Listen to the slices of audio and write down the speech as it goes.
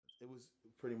It was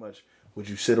pretty much, would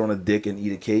you sit on a dick and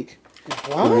eat a cake?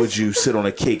 What? Or would you sit on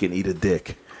a cake and eat a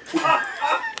dick? What?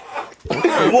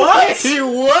 What kind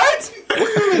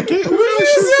of game? What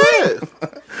is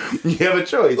that? You have a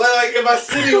choice. Like, am I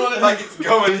sitting on it like it's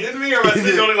going in me, or am I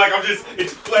sitting on it like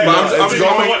it's playing?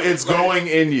 It's going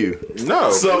in you.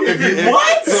 No. So if you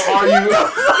What? So are you?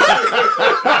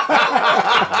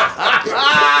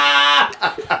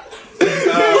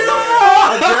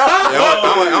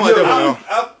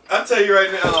 I'll tell you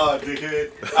right now,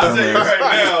 dickhead. I'll tell you right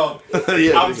now.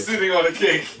 Yeah, I'm sitting on a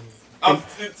cake.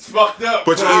 It's fucked up.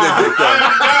 But you eat a dick though.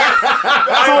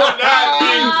 I'm not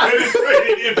being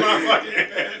penetrated in my fucking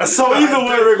head. So either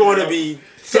way, we're going to be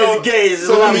as gay as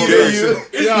So let me tell you.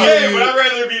 It's gay, but I'd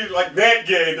rather be like that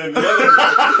gay than the other.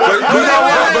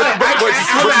 But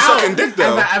you sucking dick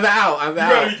though. I'm out. You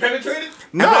gotta be penetrated?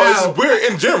 No, it's weird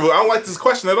in general. I don't like this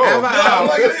question at all. No, I don't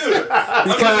like it either.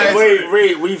 Because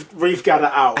Wait, we've got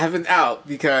an out. I have an out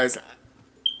because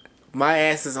my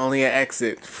ass is only an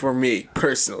exit for me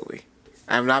personally.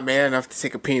 I'm not man enough to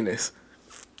take a penis.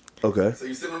 Okay. So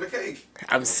you sit on the cake.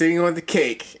 I'm sitting on the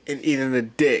cake and eating a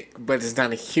dick, but it's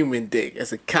not a human dick.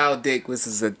 It's a cow dick, which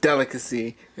is a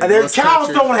delicacy. And then cows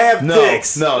don't have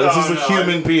dicks. No, this is a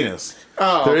human penis.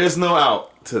 Oh. There is no out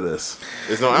to this.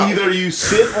 There's no out. Either you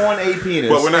sit on a penis,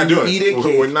 But we're not and doing you eat it. a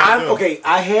cake, We're not doing it. Okay,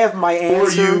 I have my or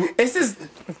answer. you. Is this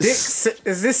dick?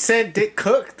 Is this said dick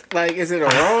cooked? Like, is it a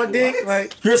raw dick?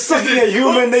 Like, You're sucking a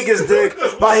human nigga's dick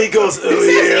while he goes, oh it's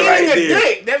yeah, right eating a there.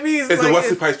 dick. That means It's like, a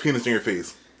Wesley Pipes penis in your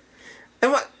face.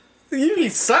 am I, you mean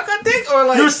suck a dick or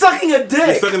like? You're sucking a You're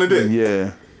dick. sucking a dick.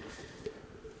 Yeah.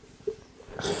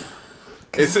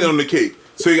 It's sitting on the cake.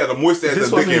 So you got a moist ass This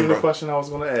and wasn't dick in, even the bro. question I was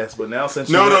going to ask, but now since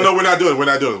No, you we're not doing it. We're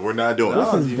not doing it. We're not doing it.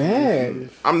 No, This is bad.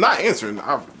 I'm not answering.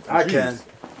 I can.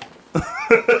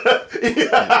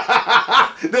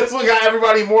 This one got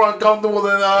everybody more uncomfortable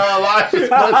than Elijah.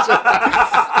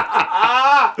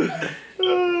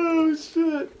 Oh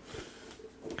shit!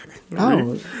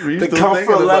 Oh, The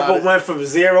comfort level went from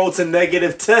 0 to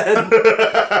 -10.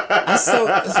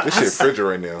 This shit frigid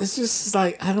right now. it's just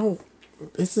like I don't.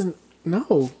 It's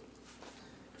no.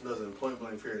 Listen, point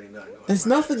blank period ain't nothing. There's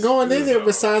nothing going in there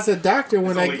besides a doctor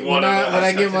when I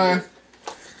get my.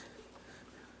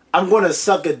 I'm gonna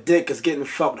suck a dick because getting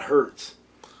fucked hurts.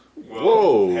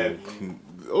 Whoa.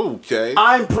 Okay.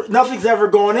 Nothing's ever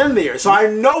going in there, so I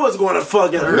know it's gonna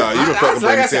fucking hurt. No, you been fucking Like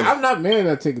I playing said, Sim. I'm not man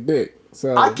enough to take a dick.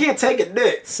 So I can't take a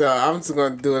dick. So I'm just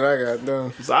gonna do what I gotta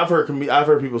do. So I've heard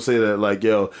people say that like,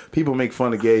 yo, people make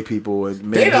fun of gay people and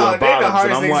men They who are the bottoms, and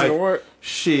hardest I'm things in the like, world.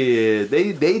 shit,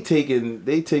 they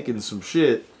taking some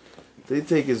shit. They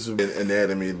taking some.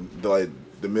 Anatomy, like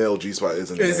the male G spot is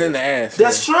in the It's in the ass.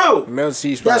 That's true. Male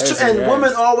C-spot. That's true. And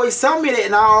women always tell me that,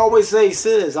 and I always say,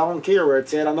 sis, I don't care where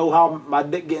it's at. I know how my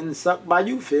dick getting sucked by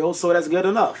you feels, so that's good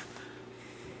enough.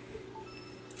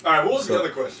 All right, what was the other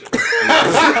question? All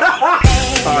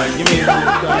right, give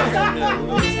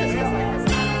me.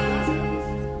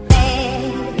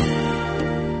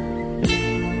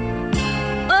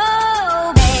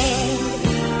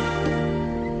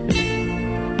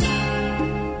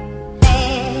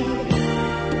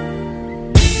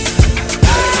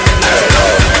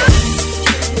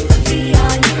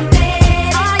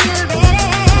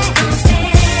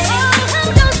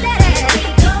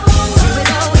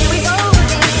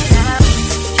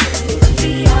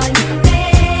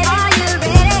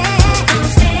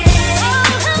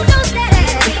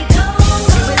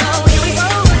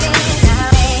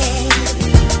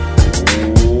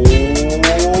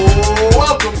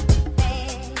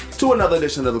 Another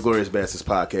edition of the Glorious Bastards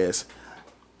podcast.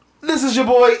 This is your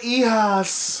boy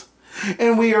Ehas,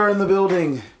 and we are in the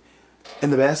building,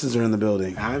 and the Bastards are in the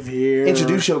building. I'm here.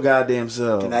 Introduce your goddamn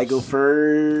selves. Can I go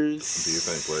first? Do you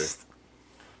think, play?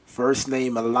 First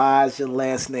name Elijah,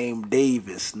 last name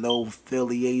Davis. No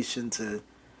affiliation to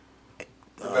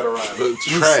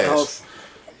Trash.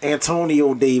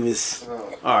 Antonio Davis.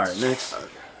 All right, next.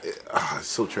 It's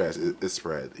so trash. It's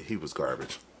Sprad. He was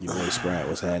garbage. Your boy Sprat.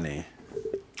 What's happening?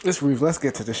 Let's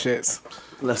get to the shits.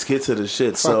 Let's get to the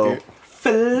shit. Fuck So, it.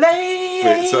 Filet.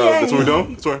 Wait, so that's what we're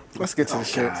doing? That's what Let's get to the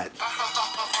shits.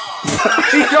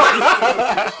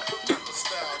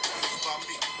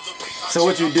 So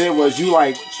what you did was you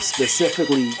like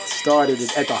specifically started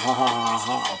it at the ha ha ha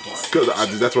ha part.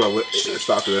 Because that's what I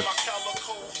stopped at.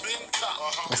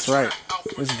 That's right.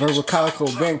 It's verbal calico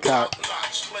Bangkok.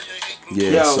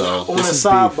 yeah, Yo, so on the this is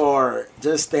beef. sidebar,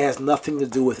 just that has nothing to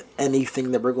do with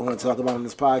anything that we're going to talk about on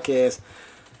this podcast.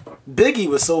 Biggie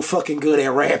was so fucking good at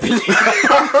rapping.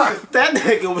 That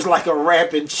nigga was like a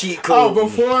rapping cheat code.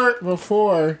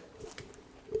 Oh,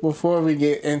 before we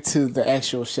get into the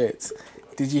actual shits,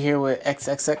 Did you hear what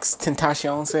XXX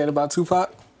Tentacion said about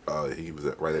Tupac? He was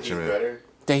right at your man.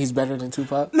 That he's better than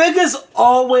Tupac? Niggas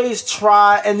always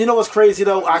try, and you know what's crazy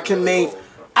though? I can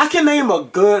name a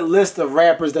good list of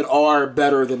rappers that are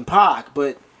better than Pac,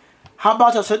 but how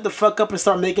about y'all shut the fuck up and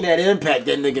start making that impact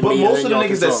that nigga But made? most of the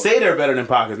niggas that say they're better than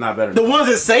Pac is not better the than ones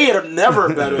that say it are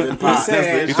never better than Pac. He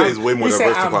said he's way more He said,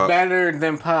 diverse than I'm Pac. better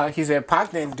than Pac. He said,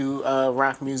 Pac didn't do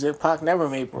rock music. Pac never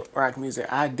made rock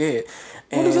music. I did.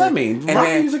 What does that mean? Rock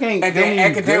music ain't- And don't then mean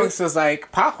academics was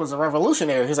like, Pac was a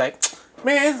revolutionary. He's like,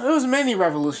 man, there was many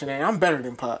revolutionaries. I'm better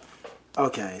than Pac.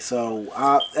 Okay, so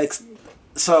I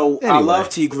Anyway. love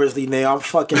T Grizzly now. I'm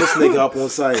fucking this nigga up on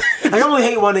site. I only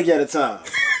hate one nigga at a time.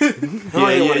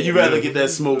 Yeah, you rather get that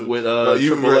smoke with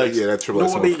Triple X. Yeah, that Triple No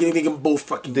X. one nigga can both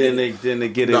fucking. Then they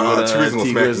get it Nah, with T Grizzly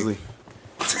T gonna Grizzly.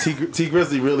 T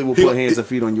Grizzly really will put hands and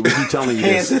feet on you. We keep telling you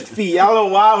hands this. and feet. I don't know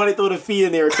why when they throw the feet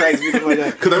in there it attracts me like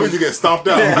that. Because that means you get stomped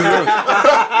out.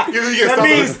 You get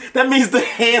stomped out. That means the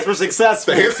hands were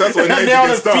successful. The hands successful and then now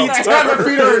you the get feet stomped. The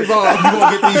feet are involved. You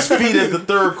gonna get these feet as the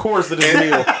third course of this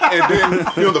meal. And then,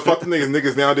 you know, the fucking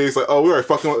niggas nowadays, like, oh, we are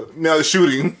fucking, now they're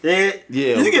shooting. Yeah,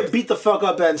 Yeah. You get beat the fuck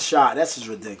up and shot. That's just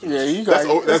ridiculous. Yeah, you guys.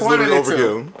 That's literally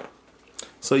overkill.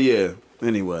 So yeah.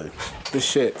 Anyway. The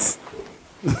shits.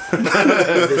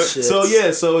 This shit. So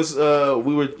yeah. So it's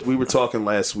we were talking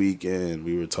last week and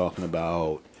we were talking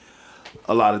about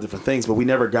a lot of different things, but we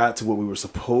never got to what we were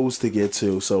supposed to get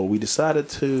to. So we decided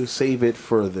to save it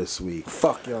for this week.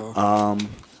 Fuck y'all.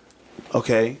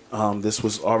 Okay. This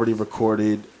was already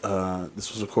recorded.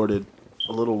 This was recorded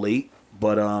a little late,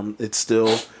 but it's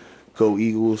still go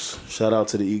Eagles. Shout out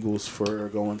to the Eagles for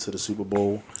going to the Super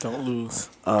Bowl. Don't lose.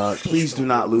 Please do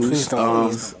not lose. Please don't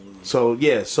lose. So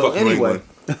yeah. So Fuck New anyway. England.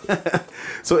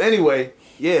 So anyway,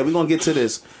 yeah, we're gonna get to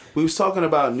this. We was talking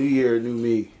about New Year, New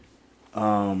Me,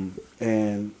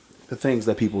 and the things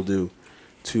that people do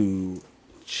to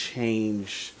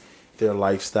change their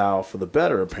lifestyle for the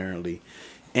better, apparently.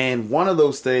 And one of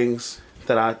those things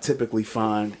that I typically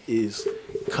find is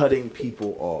cutting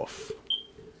people off.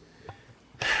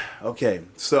 Okay,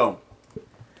 so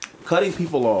cutting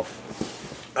people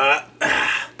off.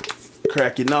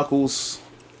 Crack your knuckles.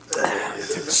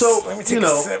 So, Let me you take a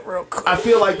know, sip real quick. I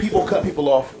feel like people cut people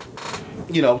off,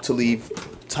 you know, to leave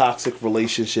toxic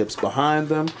relationships behind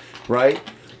them, right?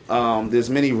 There's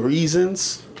many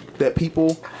reasons that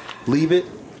people leave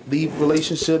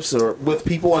relationships or with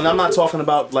people, and I'm not talking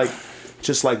about like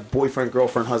just like boyfriend,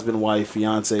 girlfriend, husband, wife,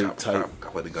 fiance type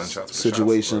Got like the gunshots.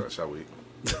 situation. Shall we?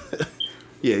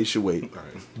 Yeah, you should wait. All right.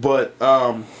 But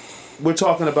we're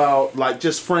talking about like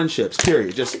just friendships,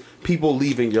 period. Just people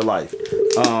leaving your life.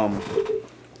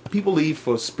 People leave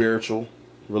for spiritual,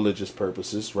 religious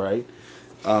purposes, right?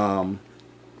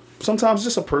 Sometimes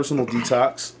just a personal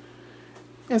detox.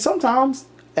 And sometimes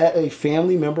at a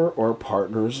family member or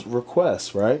partner's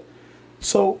request, right?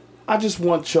 So I just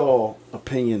want y'all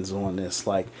opinions on this,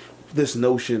 like this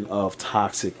notion of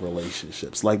toxic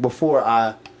relationships. Like before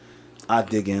I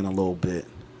dig in a little bit,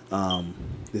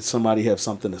 did somebody have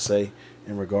something to say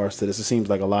in regards to this? It seems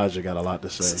like Elijah got a lot to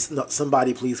say. No,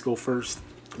 somebody please go first.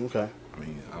 Okay. I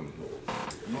mean, I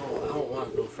don't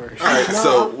want to go first. all right,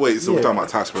 so wait, so yeah. we're talking about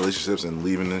toxic relationships and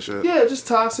leaving and shit? Yeah, just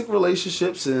toxic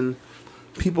relationships and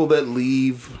people that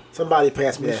leave. Somebody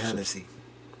pass me that Hennessy.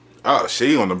 Oh,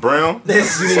 shit, on the brown?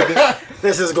 This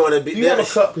is going to be. Do you have a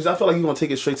cup? Because I feel like you're going to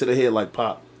take it straight to the head like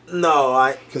Pop. No,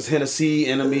 I. Because Hennessy,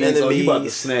 enemies, oh, you about to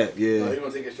snap, yeah. You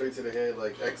gonna take it straight to the head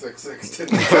like XXX?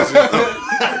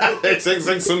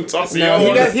 XXX some tossy No,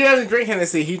 he doesn't drink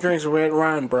Hennessy. He drinks red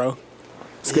wine, bro.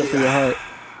 It's good for your heart.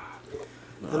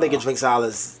 I think it drinks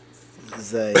Alizé.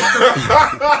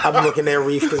 I'm looking at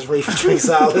Reef because Reef drinks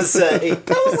Alizé.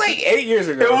 That was like 8 years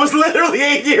ago. It was literally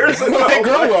 8 years ago. I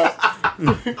grew up.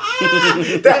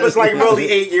 That was like really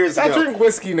 8 years ago. I drink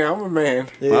whiskey now. I'm a man.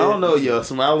 Yeah. I don't know, yo.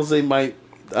 Some Alizé might.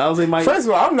 First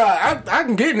of all, I'm not.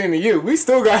 I'm getting into you. We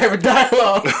still gotta have a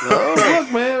dialogue.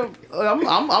 Look, man, I'm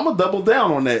gonna double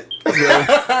down on that.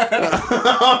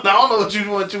 I don't know what you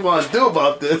want to do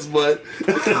about this, but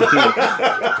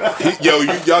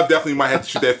Y'all definitely might have to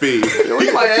shoot that fade.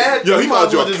 we might add. Yo, he we might called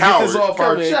as you well a just get this coward. off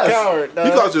our Come here, chest. coward, He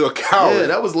dog. called you a coward. Yeah,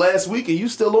 that was last week, and you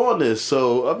still on this.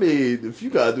 So I mean, if you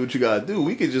gotta do what you gotta do,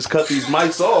 we could just cut these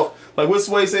mics off. Like what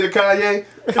Sway say to Kanye?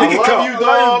 I love you,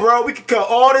 dog. bro. We can cut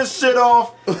all this shit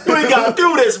off. We ain't gotta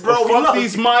do this, bro. We Fuck love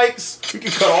these mics. We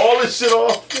can cut all this shit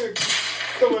off.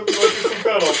 Come and like some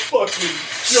kind of fucking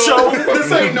Show.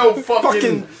 This ain't no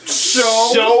fucking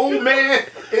show. show, man.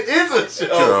 It is a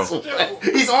show.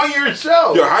 He's on your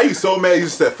show. Yo, how you so mad you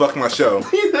just said fuck my show?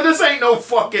 This ain't no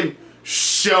fucking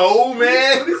show,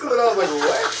 man. He said that, I was like,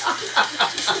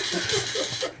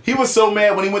 what? He was so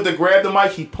mad when he went to grab the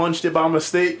mic, he punched it by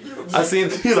mistake. I seen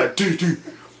he was like, dude.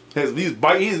 He's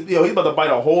about to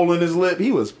bite a hole in his lip.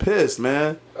 He was pissed,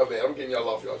 man. Oh man, I'm getting y'all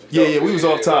off y'all. Yeah, we was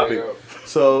off topic.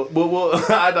 So, well,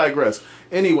 I digress.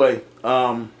 Anyway,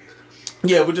 yeah,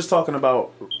 we're just talking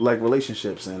about like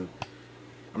relationships, and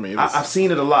I mean, I've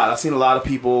seen it a lot. I've seen a lot of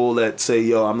people that say,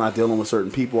 "Yo, I'm not dealing with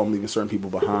certain people. I'm leaving certain people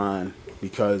behind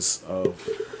because of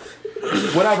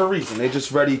whatever reason. They're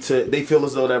just ready to. They feel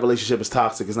as though that relationship is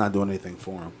toxic. It's not doing anything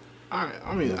for them."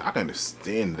 I mean, I can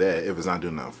understand that if it's not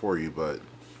doing nothing for you, but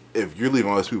if you're leaving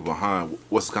all these people behind,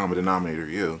 what's the common denominator?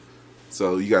 You.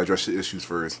 So you gotta address the issues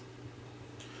first.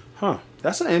 Huh?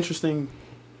 That's interesting.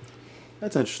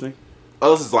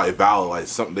 Unless it's like valid, like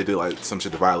something they did, like some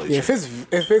shit to violate. Yeah, if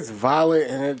it's violent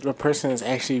and the person is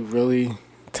actually really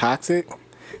toxic,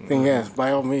 then yes,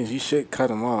 by all means, you should cut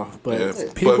them off.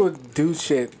 But people do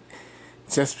shit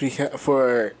just because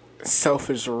for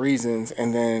selfish reasons,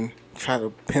 and then try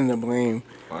to pin the blame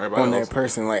on that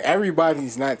person. Like,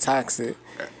 everybody's not toxic,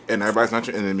 and everybody's not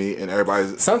your enemy, and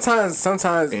everybody's sometimes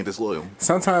ain't disloyal.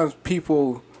 Sometimes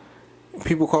people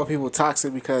call people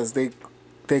toxic because they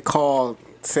call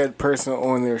said person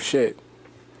on their shit,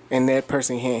 and that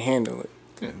person can't handle it.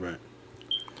 Yeah. Right.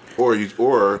 Or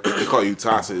they call you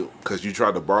toxic because you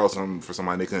tried to borrow something for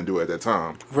somebody they couldn't do it at that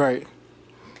time. Right.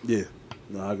 Yeah.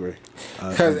 No, I agree.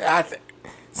 Because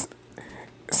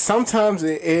sometimes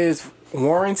it is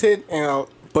warranted,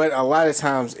 but a lot of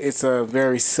times it's a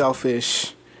very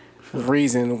selfish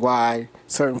reason why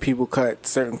certain people cut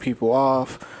certain people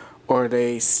off, or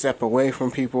they step away from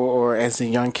people, or as the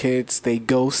young kids, they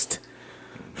ghost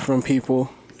from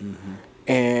people. Mm-hmm.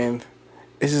 And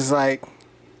it's just like,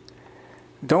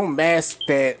 don't mask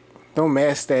that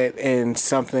in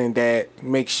something that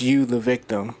makes you the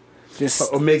victim.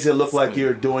 Just, or makes it look like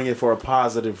you're doing it for a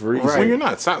positive reason. Right. Well, you're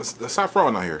not. Stop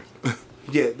fraud out here.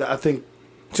 Yeah, I think.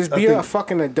 Just be a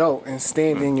fucking adult and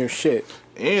stand in your shit.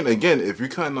 And again, if you're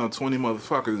cutting out 20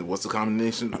 motherfuckers, what's the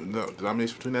denomination between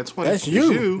that 20? That's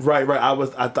you. Right. I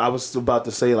was about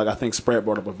to say, like, I think Spratt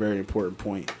brought up a very important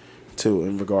point too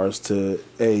in regards to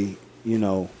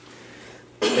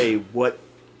what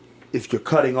if you're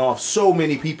cutting off so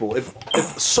many people,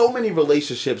 if so many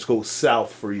relationships go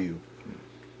south for you,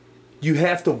 you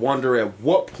have to wonder at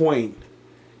what point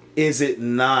is it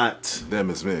not them,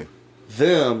 it's me,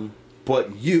 them,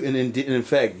 but you, and in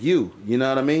fact you know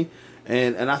what I mean?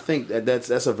 And I think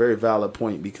that's a very valid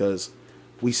point, because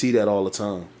we see that all the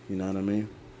time, you know what I mean?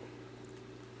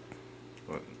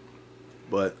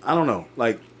 But I don't know,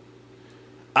 like,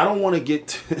 I don't want to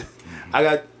get I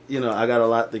got a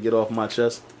lot to get off my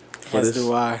chest for this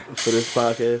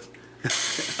podcast.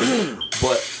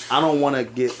 But I don't want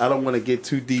to get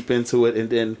too deep into it, and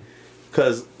then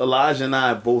because Elijah and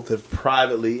I both have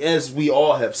privately, as we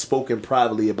all have spoken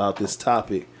privately about this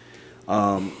topic,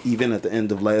 even at the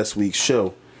end of last week's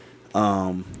show,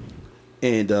 and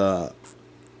I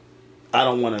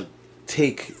don't want to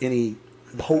take any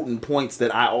potent points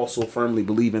that I also firmly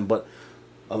believe in, but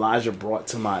Elijah brought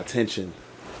to my attention.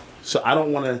 So I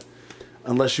don't want to,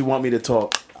 unless you want me to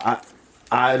talk,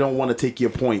 I don't want to take your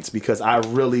points, because I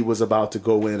really was about to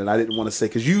go in and I didn't want to say,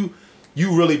 because you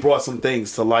really brought some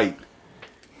things to light,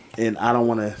 and I don't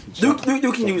want to. You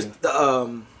can use the. I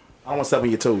don't want to step on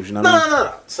your toes, you know what I mean?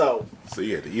 No. So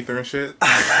you had the ether and shit?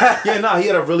 Yeah, no, he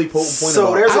had a really potent point.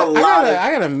 So there's a lot of.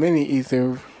 I got a mini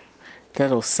ether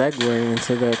that'll segue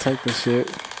into that type of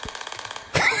shit.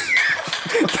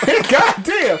 God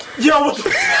damn. Yo, what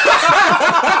the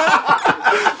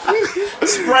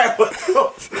Sprat, what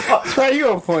the fuck? Sprat, you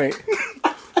on point.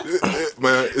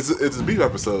 Man, it's a beef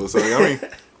episode, so I mean.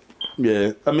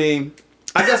 Yeah, I mean,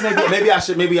 I guess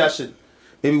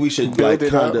maybe we should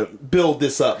build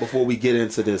this up before we get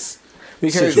into this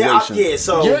situation.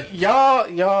 So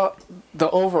y'all, the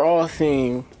overall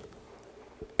theme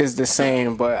is the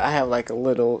same, but I have like a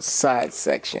little side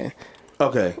section.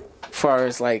 Okay. As far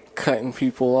as like cutting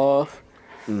people off,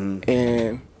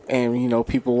 and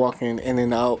people walking in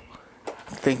and out,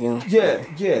 thinking, yeah.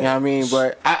 You know what I mean?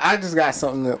 But I just got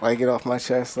something to like get off my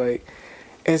chest. Like,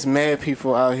 it's mad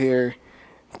people out here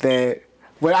that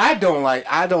what I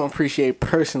don't appreciate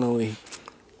personally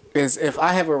is if I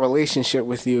have a relationship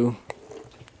with you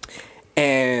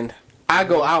and I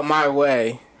go out my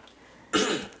way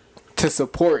to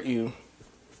support you,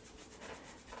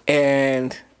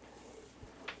 and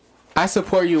I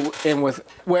support you in with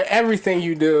everything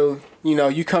you do.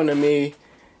 You come to me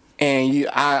and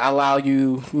I allow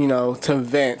you, to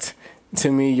vent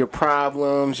to me your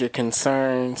problems, your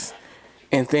concerns,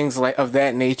 and things like of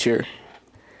that nature.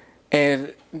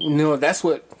 And that's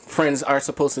what friends are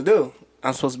supposed to do.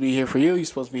 I'm supposed to be here for you. You're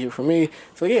supposed to be here for me.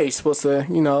 So yeah, you're supposed to,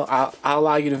 I'll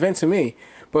allow you to vent to me.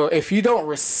 But if you don't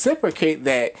reciprocate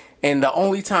that, and the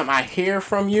only time I hear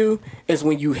from you is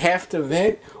when you have to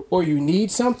vent or you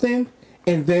need something,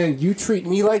 and then you treat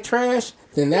me like trash,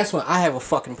 then that's when I have a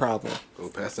fucking problem. Go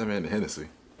pass that man the Hennessy.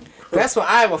 That's when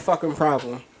I have a fucking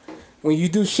problem. When you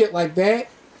do shit like that,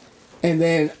 and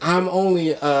then I'm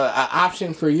only an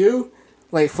option for you,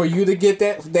 like for you to get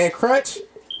that crutch,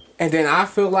 and then I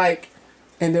feel like,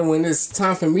 and then when it's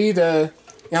time for me to,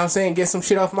 get some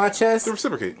shit off my chest, To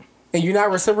reciprocate. and you're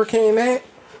not reciprocating that,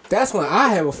 that's when I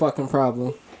have a fucking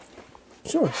problem.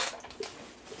 Sure.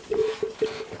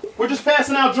 We're just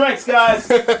passing out drinks, guys.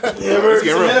 Yeah, Let's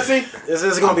get real. Hennessy. This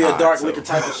is gonna be a dark liquor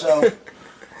type of show.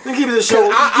 We keep this show.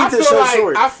 I Keep this show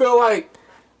short. I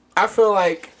feel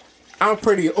like I'm a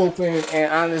pretty open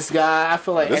and honest guy. I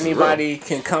feel like This is anybody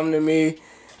can come to me,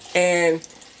 and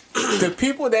the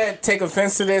people that take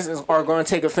offense to this are going to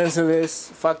take offense to this.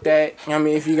 Fuck that. I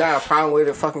mean, if you got a problem with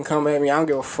it, fucking come at me. I don't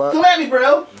give a fuck. Come at me,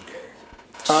 bro.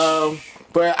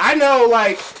 But I know,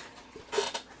 like,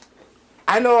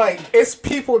 it's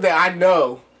people that I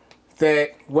know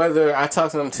that whether I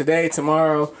talk to them today,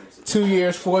 tomorrow, 2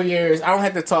 years, 4 years, I don't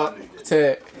have to talk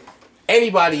to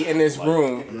anybody in this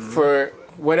room for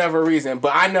whatever reason.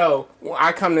 But I know when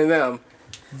I come to them,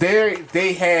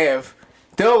 they have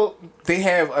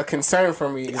a concern for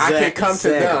me. I can come to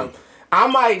them. I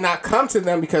might not come to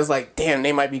them because, like, damn,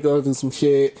 they might be going through some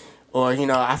shit. Or,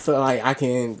 I feel like I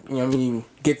can,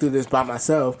 get through this by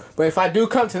myself. But if I do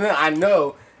come to them, I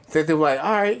know that they're like,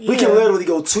 all right, yeah. We can literally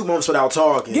go 2 months without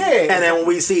talking. Yeah. And then when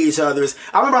we see each other,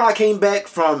 I remember when I came back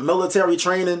from military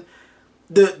training,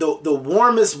 the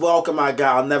warmest welcome I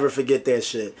got, I'll never forget that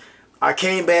shit. I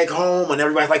came back home and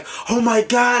everybody's like, oh my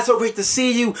God, so great to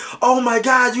see you. Oh my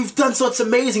God, you've done such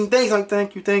amazing things. I'm like,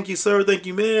 thank you, sir. Thank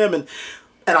you, ma'am. And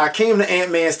I came to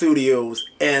Ant-Man Studios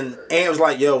and Ant was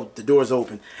like, yo, the door's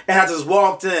open. And I just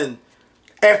walked in.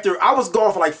 After I was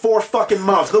gone for like 4 fucking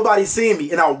months, nobody seen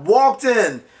me. And I walked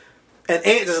in and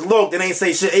Ant just looked and ain't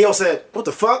say shit. Ayo said, what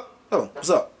the fuck? Oh,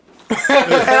 what's up? And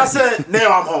I said,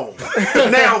 now I'm home.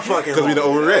 Now I'm fucking home. Because we done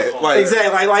overread. Like,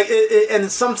 Exactly. Like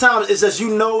and sometimes it's just,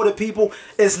 the people,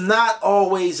 it's not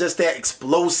always just that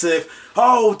explosive,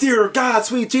 oh, dear God,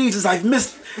 sweet Jesus, I've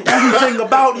missed everything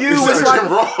about you. It's like,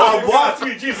 I walked.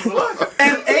 Sweet Jesus, what?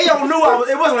 And Ayo knew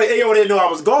it wasn't like Ayo didn't know I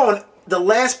was going. The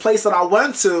last place that I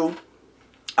went to,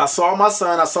 I saw my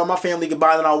son, I saw my family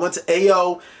goodbye, then I went to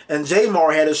Ayo and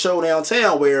J-Mar had a show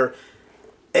downtown where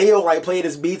Ayo like played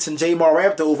his beats and J-Mar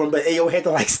rapped over him, but Ayo had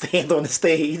to like stand on the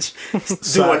stage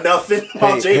doing nothing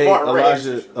while J-Mar rapped.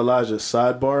 Elijah,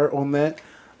 sidebar on that.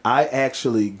 I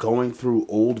actually, going through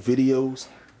old videos,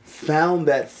 found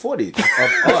that footage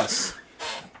of us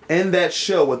and that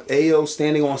show with Ayo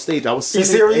standing on stage. I was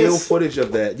sending Ayo footage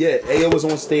of that. Yeah, Ayo was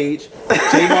on stage.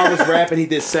 J-Mar was rapping. He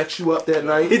did Sex You Up that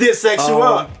night. He did Sex You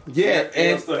Up. Yeah,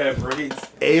 and still have braids.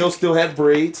 Ayo still had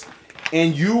braids.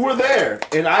 And you were there,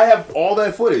 and I have all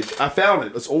that footage. I found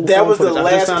it. It's old. That was the footage.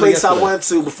 last place I went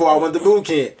to before I went to boot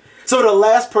camp. So the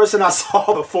last person I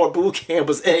saw before boot camp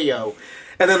was Ayo.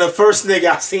 And then the first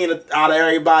nigga I seen out of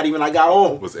everybody when I got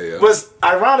home Was Ayo. was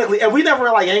ironically, and we never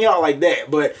like hang out like that,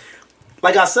 but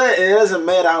like I said, it doesn't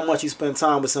matter how much you spend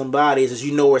time with somebody, it's just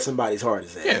you know where somebody's heart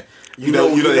is at. Yeah. You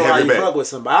know they how have you your back. fuck with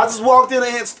somebody. I just walked in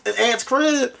Ant's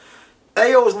crib.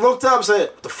 Ayo looked up and said,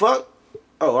 what the fuck?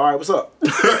 Oh, all right, what's up?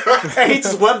 And he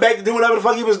just went back to do whatever the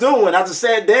fuck he was doing. I just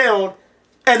sat down,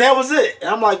 and that was it.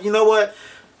 And I'm like, you know what?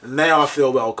 Now I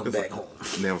feel welcome back home.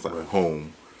 Now it's like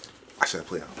home. I should have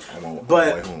played on my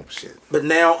way home. Shit. But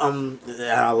now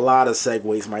a lot of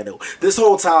segues might know. This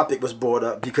whole topic was brought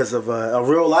up because of a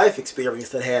real life experience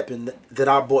that happened that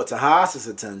I brought to Haas's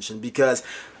attention because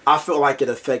I felt like it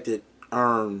affected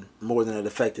Earn more than it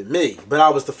affected me. But I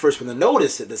was the first one to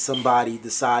notice it, that somebody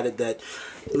decided that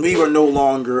we were no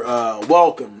longer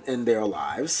welcome in their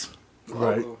lives.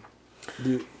 Right.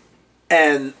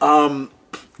 And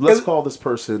Let's call this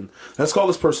person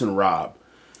Rob.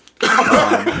 And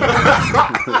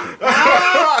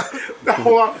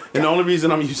the only reason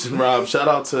I'm using Rob, shout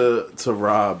out to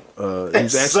Rob.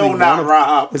 He's it's so not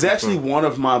Rob. He's actually one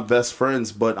of my best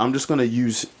friends, but I'm just gonna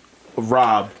use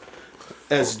Rob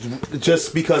as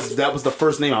just because that was the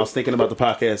first name I was thinking about the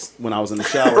podcast when I was in the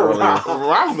shower earlier.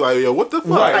 I'm like, yo, what the fuck?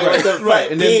 Right.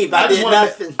 And then Babe, I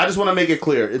just want to make it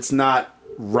clear, it's not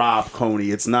Rob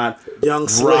Coney. It's not Young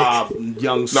Slick. Rob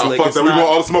Young Nah, Slick. fuck It's that. We not- want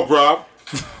all the smoke, Rob.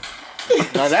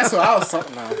 No, that's what I was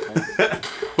talking about.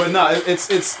 But no,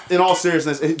 it's in all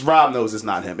seriousness, Rob knows it's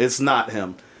not him. It's not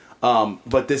him.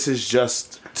 But this is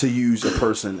just to use a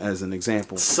person as an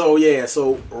example. So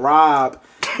Rob.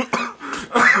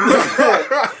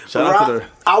 Shout out to the.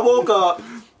 I woke up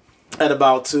at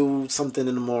about 2 something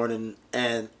in the morning,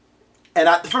 and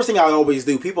the first thing I always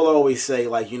do, people always say,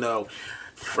 like, you know,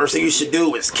 first thing you should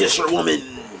do is kiss your woman.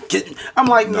 I'm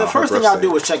like, No, the her first thing breath I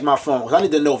do is check my phone, because I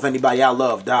need to know if anybody I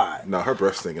love died. No, her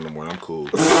breath stink in the morning. I'm cool.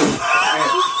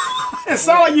 It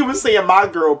sounded like you were saying my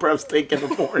girl breath stink in the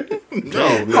morning.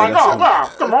 No, Like, oh, wow,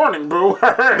 good morning, boo.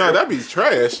 no, that'd be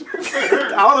trash. I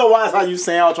don't know why that's how you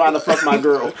sound trying to fuck my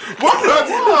girl.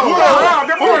 Wow,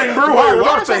 Good morning, boo. How your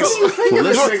breath stinks?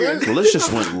 Well,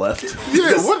 just went left.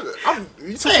 Yeah, what?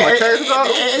 You talking my character dog?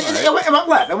 It went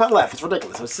left. It went left. It's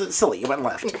ridiculous. It's silly. It went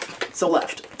left. So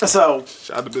left. So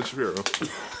Shout out to Ben Shapiro.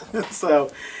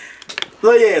 so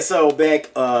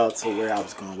back to where I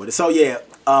was going with it. So yeah,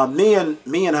 me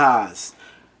and Haas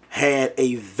had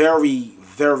a very,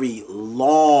 very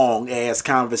long ass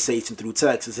conversation through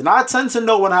Texas, and I tend to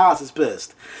know when Haas is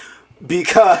pissed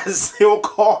because he'll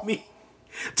call me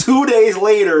 2 days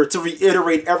later to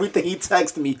reiterate everything he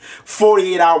texted me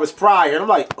 48 hours prior, and I'm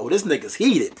like, oh, this nigga's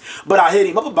heated. But I hit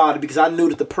him up about it because I knew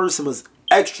that the person was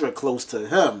extra close to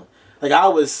him. Like, I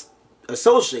was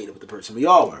associated with the person, we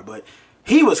all were, but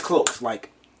he was close,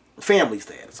 like family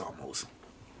status almost,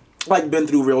 like been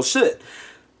through real shit.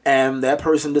 And that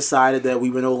person decided that we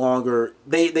were no longer,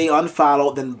 they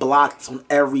unfollowed, then blocked on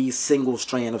every single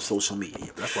strand of social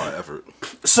media. That's a lot of effort.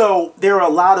 So there are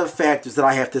a lot of factors that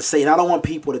I have to say, and I don't want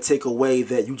people to take away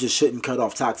that you just shouldn't cut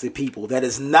off toxic people. That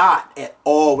is not at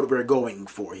all what we're going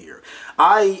for here.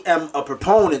 I am a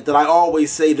proponent that I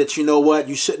always say that, you know what,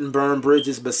 you shouldn't burn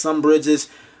bridges, but some bridges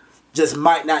just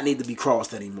might not need to be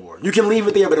crossed anymore. You can leave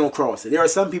it there, but don't cross it. There are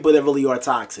some people that really are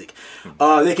toxic.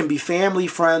 They can be family,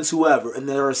 friends, whoever. And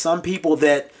there are some people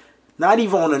that, not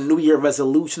even on a New Year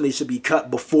resolution, they should be cut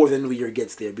before the New Year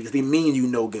gets there because they mean you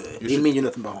no good. They mean you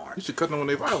nothing but harm. You should cut them when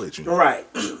they violate you. Right.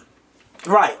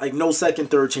 Right. Like no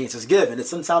second, third chances given. It's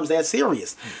sometimes that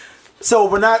serious. So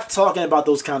we're not talking about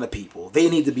those kind of people. They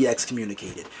need to be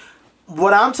excommunicated.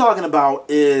 What I'm talking about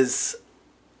is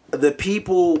the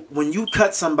people, when you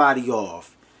cut somebody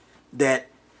off that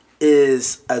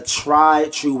is a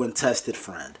tried, true, and tested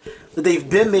friend, that they've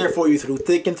been there for you through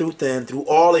thick and through thin, through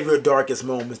all of your darkest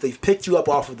moments. They've picked you up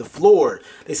off of the floor.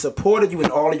 They supported you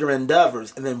in all of your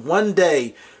endeavors. And then one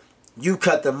day, you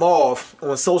cut them off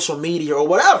on social media or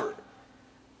whatever.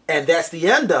 And that's the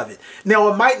end of it. Now,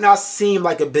 it might not seem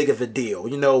like a big of a deal.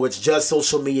 You know, it's just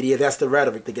social media. That's the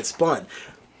rhetoric that gets spun.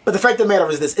 But the fact of the matter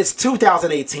is this, it's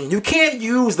 2018. You can't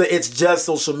use the it's just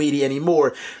social media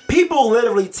anymore. People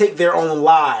literally take their own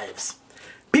lives.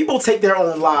 People take their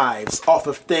own lives off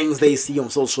of things they see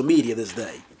on social media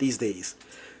these days.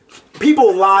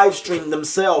 People live stream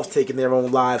themselves taking their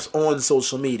own lives on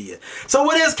social media. So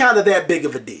it is kind of that big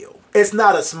of a deal. It's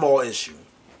not a small issue.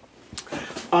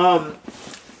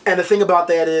 And the thing about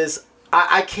that is,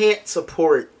 I can't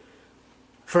support,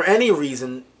 for any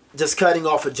reason, just cutting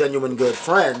off a genuine good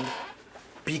friend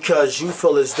because you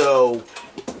feel as though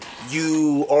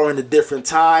you are in a different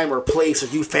time or place, or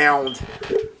you found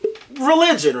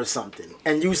religion or something,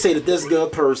 and you say that this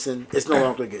good person is no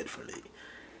longer good for me.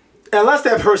 Unless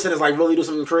that person is like really doing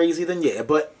something crazy, then yeah.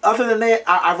 But other than that,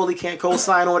 I really can't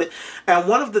co-sign on it. And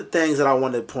one of the things that I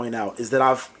wanted to point out is that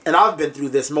I've been through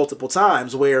this multiple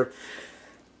times where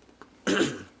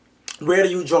where do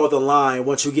you draw the line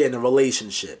once you get in a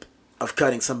relationship of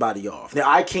cutting somebody off? Now,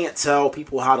 I can't tell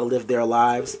people how to live their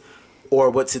lives or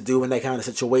what to do in that kind of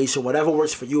situation. Whatever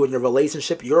works for you in your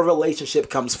relationship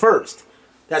comes first.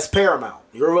 That's paramount.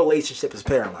 Your relationship is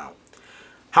paramount.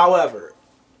 However,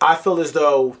 I feel as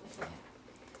though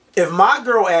if my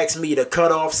girl asks me to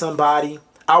cut off somebody,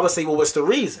 I would say, well, what's the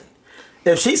reason?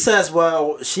 If she says,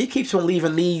 well, she keeps on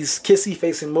leaving these kissy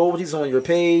face emojis on your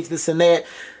page, this and that,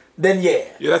 then yeah.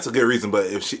 Yeah, that's a good reason. But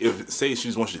if say she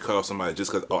just wants you to cut off somebody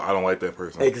just because, oh, I don't like that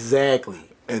person. Exactly.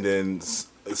 And then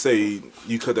say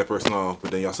you cut that person off,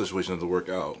 but then your situation doesn't work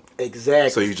out. Exactly.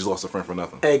 So you just lost a friend for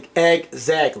nothing.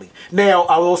 Exactly. Now,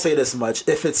 I will say this much.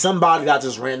 If it's somebody that I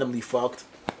just randomly fucked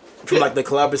from like the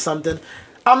club or something,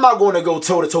 I'm not going to go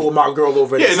toe-to-toe with my girl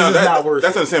over this. Yeah, no, not worth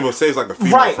that's it. understandable. Say it's like a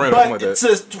female right, friend or something like that.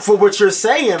 Just for what you're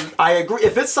saying, I agree.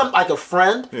 If it's like a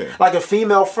friend, like a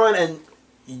female friend, and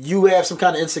you have some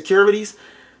kind of insecurities,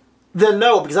 then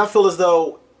no, because I feel as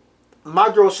though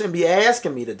my girl shouldn't be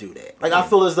asking me to do that. Like, I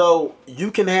feel as though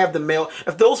you can have the male.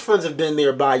 If those friends have been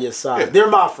there by your side, they're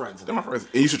my friends. They're my friends.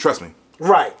 And you should trust me.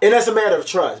 Right. And that's a matter of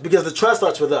trust, because the trust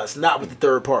starts with us, not with the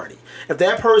third party. If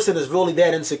that person is really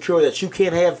that insecure that you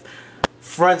can't have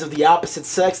friends of the opposite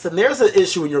sex, then there's an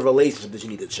issue in your relationship that you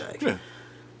need to check. Yeah.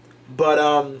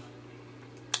 But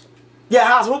Yeah,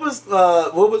 House. What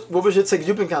was your take?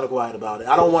 You've been kind of quiet about it.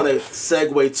 I don't want to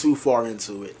segue too far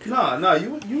into it. No,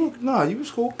 you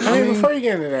was cool. I mean, before you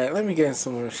get into that, let me get into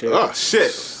some more shit. Oh shit!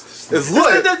 It's This,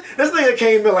 lit. this nigga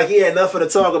came in like he had nothing to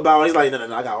talk about. He's like, no,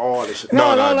 I got all this shit.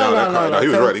 No, he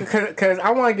was ready. Because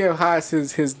I want to give Haas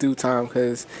his due time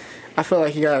because I feel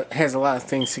like he has a lot of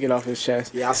things to get off his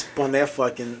chest. Yeah, I spun that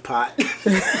fucking pot.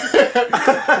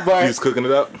 But He was cooking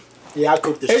it up. Yeah, I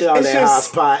cooked the shit out of it's that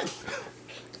just- Haas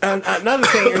pot. another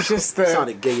thing is just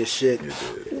Sounded gay as shit.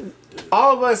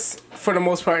 all of us, for the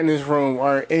most part in this room,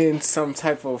 are in some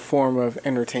type of form of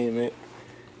entertainment.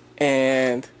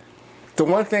 And the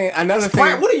one thing, another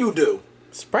Sprite, thing, what do you do?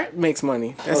 Sprite makes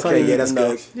money. That's all Okay, you yeah, need that's to know.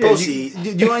 good. Yeah,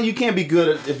 Proceed. you can't be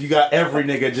good if you got every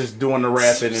nigga just doing the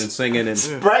rapping and singing and.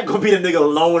 Sprite gonna be the nigga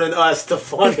loaning us to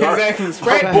fund our Exactly.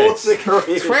 Sprite, bullshit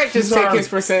career. Sprite just Sorry. take his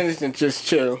percentage and just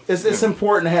chill. It's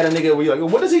important to have a nigga where you're like,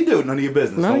 what does he do? None of your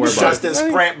business. None Don't of worry your about it.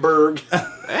 Justin Sprantberg.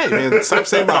 Hey man, stop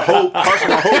saying my whole parts of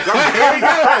my whole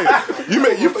government.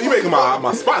 You making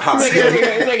my spot hot. He's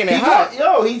making it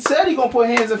hot. He said he gonna put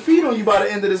hands and feet on you by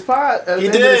the end of this pod. At He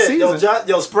the end of the did. season.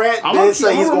 Yo, Sprant I'm did gonna say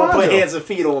keep- he's I'm gonna gonna put remind hands and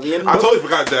feet on me. I totally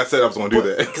forgot that I said I was going to do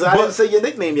that. Because I didn't say your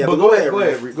nickname yet. But But go ahead,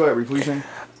 Reef, what you saying?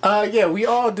 Yeah, we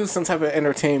all do some type of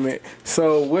entertainment.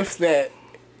 So with that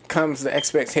comes the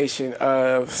expectation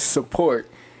of support.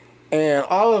 And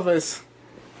all of us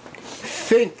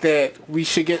think that we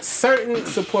should get certain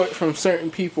support from certain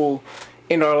people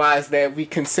in our lives that we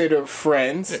consider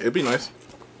friends. It'd be nice.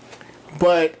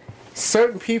 But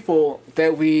certain people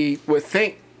that we would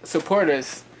think support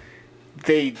us,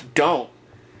 they don't.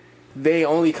 They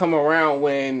only come around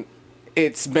when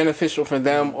it's beneficial for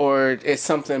them or it's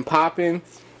something popping.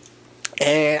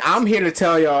 And I'm here to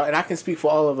tell y'all, and I can speak for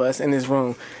all of us in this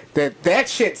room, that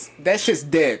shit's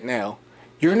dead now.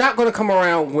 You're not going to come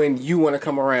around when you want to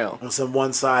come around. on some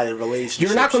one-sided relationship.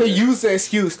 You're not going to shit. use the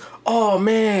excuse, oh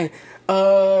man,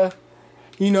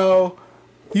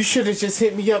 you should have just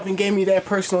hit me up and gave me that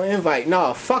personal invite.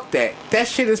 No, fuck that. That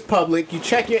shit is public. You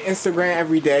check your Instagram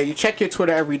every day. You check your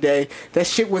Twitter every day. That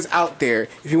shit was out there.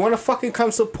 If you want to fucking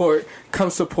come support, come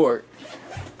support.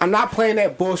 I'm not playing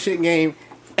that bullshit game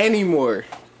anymore.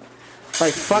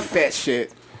 Like, fuck that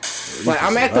shit. Like,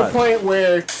 I'm at the point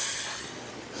where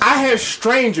I have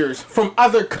strangers from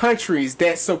other countries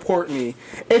that support me.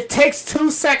 It takes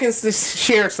 2 seconds to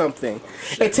share something.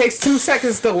 It takes 2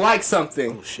 seconds to like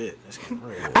something. Oh, shit. That's getting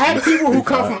real. I have people who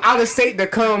come from out of state to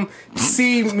come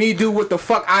see me do what the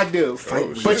fuck I do.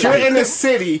 But you're in the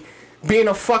city being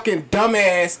a fucking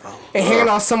dumbass and hanging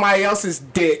on somebody else's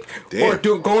dick or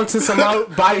going to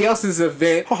somebody else's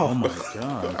event. Oh my god. You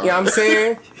know what I'm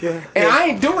saying? Yeah. And I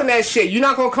ain't doing that shit. You're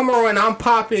not gonna come around and I'm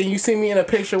popping, you see me in a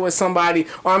picture with somebody,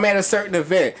 or I'm at a certain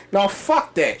event. No,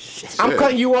 fuck that. I'm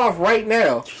cutting you off right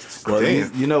now. Well,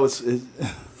 Damn. you know it's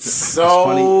So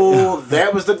funny.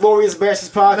 that was the Glorious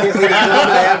Bastards podcast.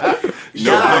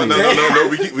 No.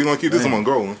 We gonna keep this one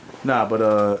going. nah,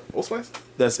 but Old Spice.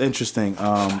 that's interesting.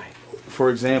 For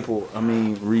example, I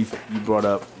mean, Reef, you brought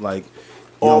up like you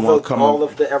all don't want to come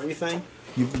of the everything.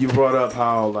 You brought up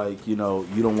how like you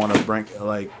don't want to bring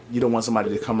like you don't want somebody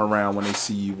to come around when they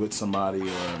see you with somebody or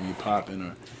you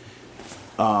popping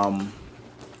or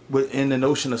within the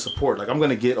notion of support. Like I'm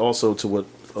gonna get also to what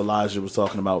Elijah was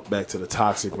talking about back to the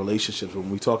toxic relationships. When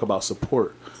we talk about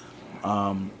support,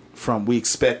 we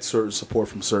expect certain support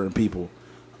from certain people.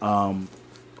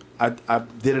 I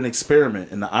did an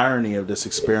experiment, and the irony of this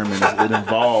experiment is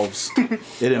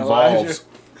it involves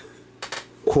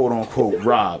quote unquote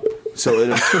Rob.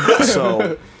 So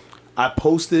I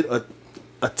posted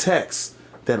a text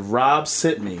that Rob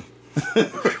sent me.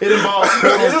 It involves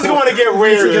This is going to get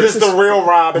weird because it's the real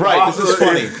Rob. and right. Rob- This is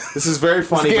funny. This is very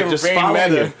funny. getting But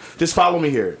very just follow me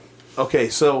here. Okay,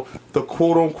 so the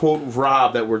quote unquote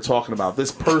Rob that we're talking about,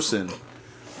 this person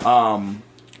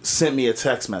sent me a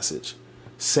text message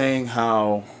saying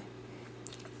how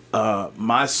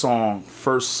my song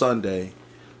First Sunday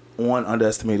on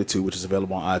Underestimated 2, which is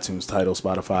available on iTunes, Tidal,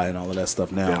 Spotify, and all of that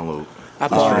stuff now. Download.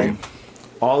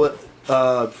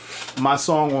 My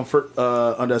song on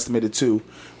Underestimated 2,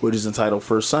 which is entitled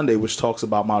First Sunday, which talks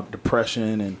about my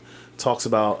depression and talks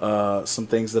about some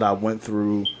things that I went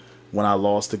through when I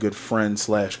lost a good friend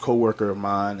 / coworker of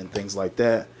mine and things like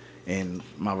that, and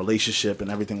my relationship and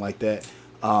everything like that.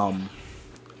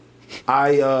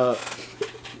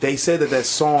 They said that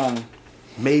song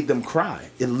made them cry.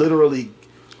 It literally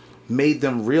made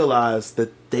them realize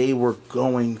that they were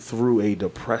going through a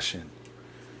depression.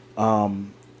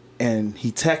 And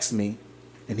he texted me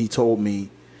and he told me,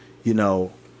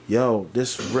 yo,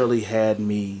 this really had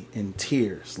me in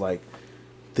tears. Like,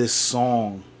 this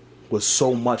song was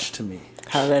so much to me.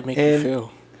 How did that make And- you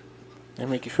feel? That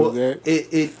make you feel Well, good?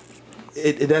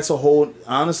 it that's a whole.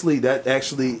 Honestly, that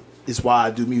actually is why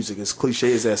I do music. As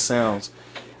cliche as that sounds,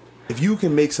 if you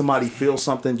can make somebody feel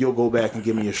something, you'll go back and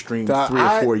give me a stream Dog, 3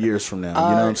 or 4 years from now.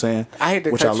 You know what I'm saying? I hate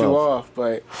to Which cut you love. off,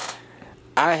 but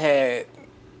I had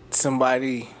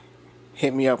somebody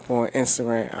hit me up on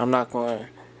Instagram. I'm not going to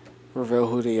reveal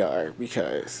who they are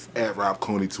because At Rob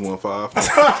Coney 215.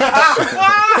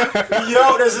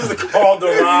 Yo, this is the Call the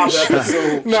Rob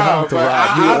episode. no, out to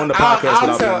Rob. You were on the podcast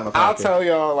without being on the I'll podcast. tell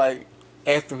y'all like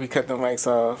after we cut the mics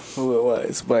off who it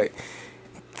was, but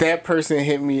that person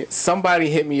hit me. Somebody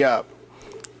hit me up,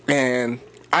 and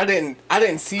I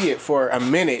didn't see it for a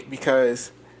minute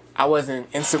because I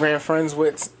wasn't Instagram friends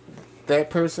with that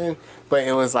person. But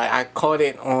it was like I caught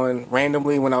it on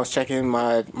randomly when I was checking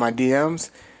my DMs,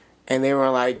 and they were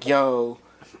like, "Yo,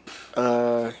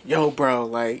 bro,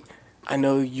 like." I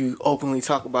know you openly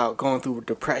talk about going through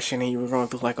depression and you were going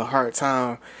through like a hard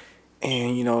time,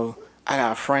 and you know I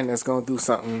got a friend that's going through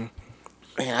something,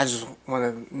 and I just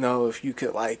want to know if you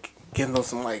could like give them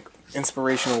some like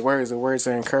inspirational words or words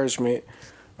of encouragement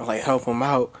or like help them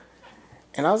out.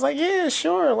 And I was like, yeah,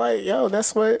 sure, like yo,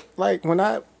 that's what like when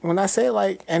I say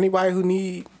like anybody who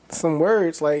need some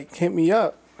words like hit me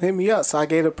up. So I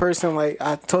gave the person like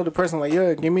I told the person like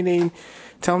yo, give me name,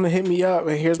 tell them to hit me up,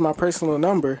 and here's my personal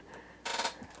number.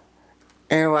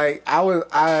 And like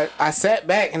I sat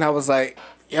back and I was like,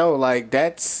 yo, like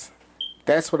that's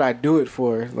what I do it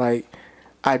for. Like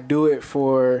I do it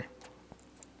for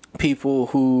people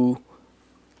who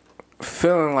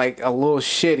feeling like a little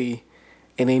shitty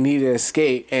and they need to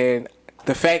escape. And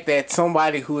the fact that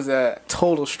somebody who's a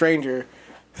total stranger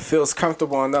feels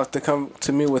comfortable enough to come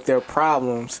to me with their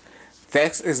problems,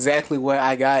 that's exactly what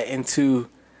I got into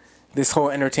this whole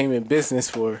entertainment business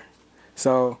for.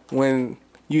 So when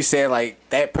you said like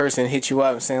that person hit you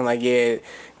up saying like, yeah,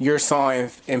 your song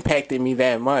impacted me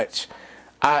that much,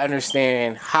 I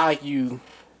understand how you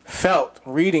felt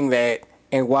reading that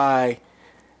and why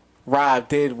Rob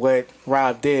did what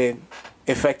Rob did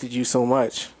affected you so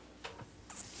much.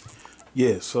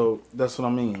 Yeah, so that's what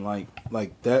I mean. Like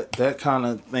that kind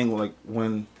of thing. Like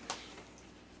when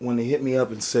they hit me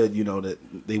up and said, you know,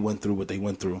 that they went through what they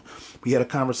went through, we had a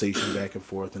conversation back and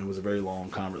forth, and it was a very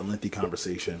long, lengthy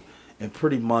conversation. And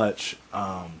pretty much,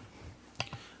 I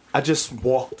just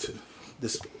walked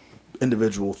this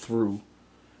individual through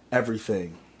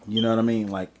everything. You know what I mean?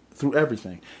 Like, through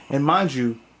everything. And mind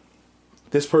you,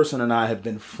 this person and I have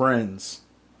been friends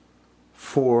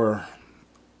for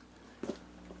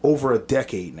over a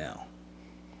decade now.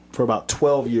 For about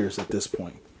 12 years at this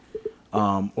point.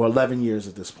 Or 11 years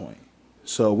at this point.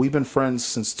 So we've been friends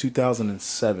since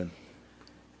 2007.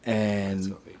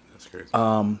 And That's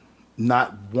crazy.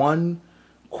 not one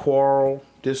quarrel,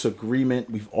 disagreement.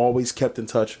 We've always kept in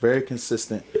touch, very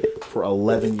consistent for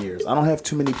 11 years. I don't have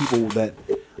too many people that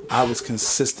I was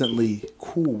consistently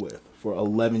cool with for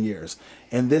 11 years.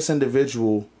 And this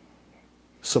individual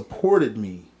supported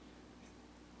me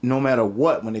no matter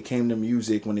what when it came to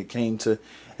music, when it came to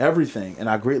everything. And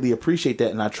I greatly appreciate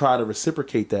that, and I try to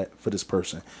reciprocate that for this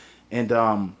person.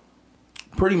 And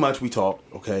pretty much we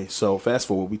talked, okay? So fast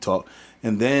forward, we talked.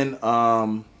 And then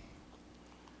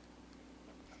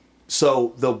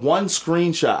so the one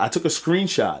screenshot, I took a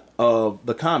screenshot of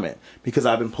the comment because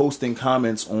I've been posting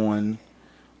comments on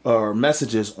or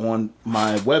messages on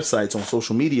my websites, on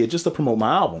social media, just to promote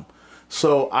my album.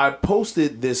 So I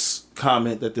posted this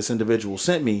comment that this individual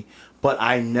sent me, but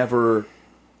I never,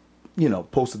 you know,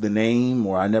 posted the name,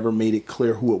 or I never made it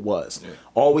clear who it was. Yeah.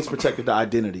 Always protected the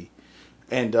identity.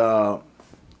 And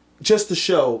just to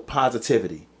show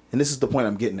positivity. And this is the point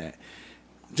I'm getting at.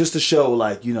 Just to show,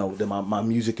 like, you know, that my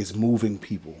music is moving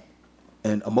people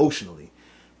and emotionally.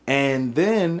 And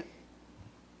then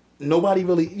nobody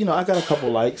really, you know, I got a couple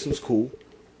likes. It was cool.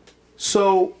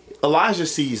 So Elijah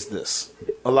sees this.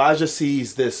 Elijah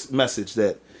sees this message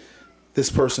that this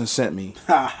person sent me.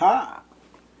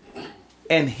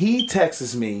 And he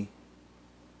texts me,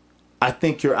 I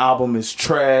think your album is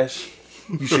trash.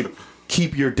 You should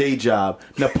keep your day job.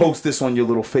 Now post this on your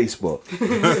little Facebook.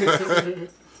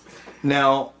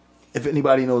 Now, if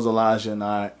anybody knows, Elijah and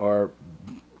I are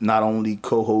not only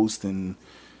co-hosts and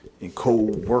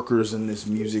co-workers in this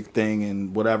music thing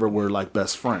and whatever, we're like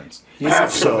best friends.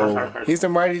 So He's the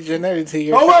Marty Jannetty to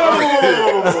your. Oh,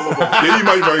 Yeah, you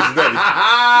might be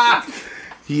Jannetty.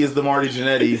 he is the Marty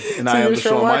Jannetty and I am your the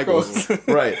Shawn Shawn Michaels.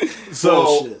 Right.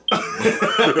 So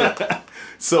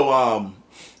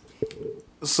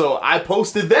so I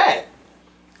posted that.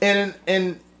 And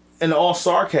in all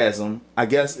sarcasm, I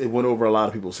guess it went over a lot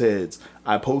of people's heads.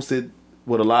 I posted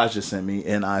what Elijah sent me,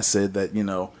 and I said that, you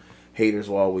know, haters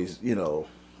will always,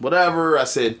 whatever. I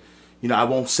said, I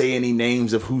won't say any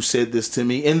names of who said this to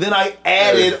me. And then I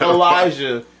added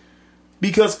Elijah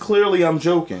because clearly I'm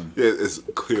joking. Yeah, it's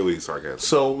clearly sarcasm.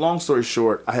 So, long story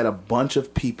short, I had a bunch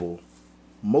of people,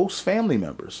 most family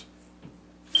members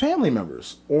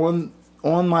on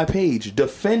my page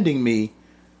defending me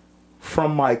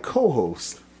from my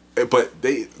co-host. But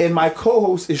and my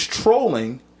co-host is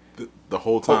trolling the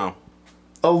whole time.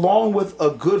 Along with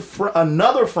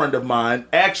another friend of mine,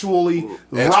 actually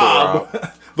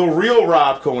Rob, the real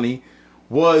Rob Coney,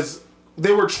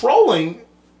 they were trolling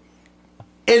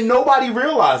and nobody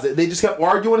realized it. They just kept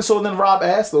arguing. So then Rob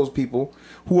asked those people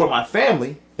who are my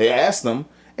family, they asked them,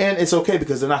 and it's okay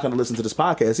because they're not going to listen to this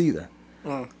podcast either.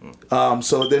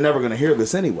 So they're never going to hear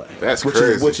this anyway. That's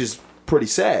crazy. Which is pretty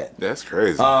sad. That's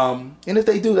crazy. And if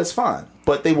they do, that's fine.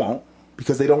 But they won't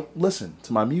because they don't listen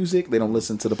to my music. They don't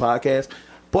listen to the podcast.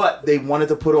 But they wanted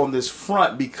to put on this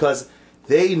front because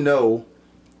they know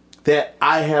that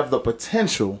I have the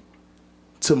potential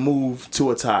to move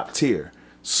to a top tier.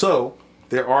 So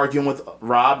they're arguing with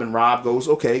Rob, and Rob goes,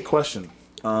 okay, question.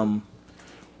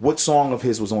 What song of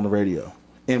his was on the radio?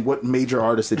 And what major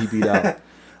artist did he beat out?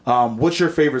 What's your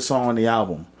favorite song on the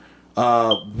album?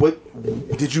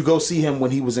 What did you go see him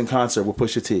when he was in concert with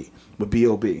Pusha T, with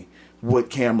B.O.B., with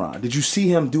Cameron? Did you see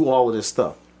him do all of this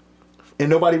stuff? And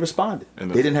nobody responded.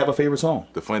 And they didn't have a favorite song.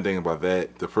 The funny thing about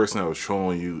that, the person that was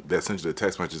trolling you, that sent you the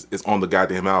text messages, is on the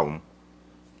goddamn album.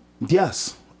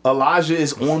 Yes. Elijah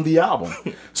is on the album.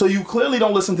 So you clearly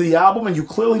don't listen to the album and you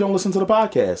clearly don't listen to the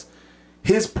podcast.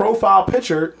 His profile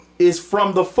picture is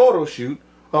from the photo shoot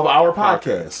of our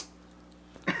podcast.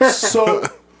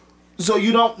 So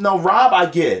you don't know Rob, I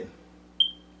get.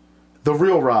 The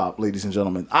real Rob, ladies and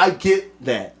gentlemen. I get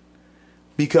that.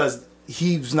 Because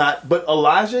he's not, but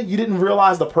Elijah, you didn't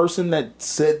realize the person that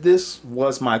said this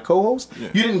was my co-host. Yeah.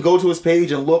 You didn't go to his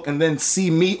page and look and then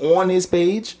see me on his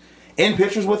page in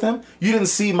pictures with him. You didn't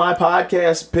see my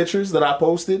podcast pictures that I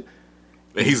posted.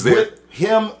 He's there with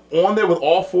him on there with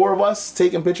all four of us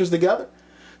taking pictures together.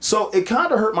 So it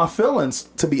kind of hurt my feelings,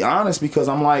 to be honest, because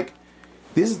I'm like,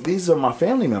 these are my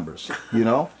family members,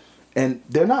 and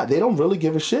they don't really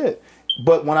give a shit.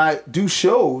 But when I do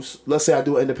shows, let's say I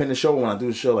do an independent show, when I do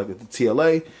a show like at the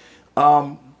TLA,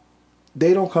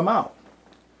 they don't come out.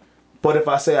 But if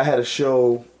I say I had a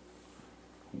show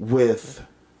with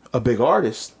a big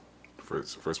artist,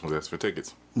 first one that's for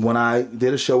tickets. When I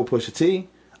did a show with Pusha T,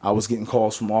 I was getting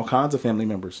calls from all kinds of family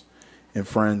members and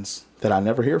friends that I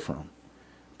never hear from.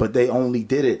 But they only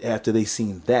did it after they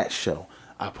seen that show.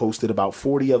 I posted about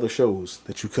 40 other shows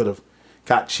that you could have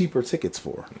got cheaper tickets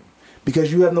for.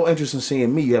 Because you have no interest in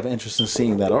seeing me, you have an interest in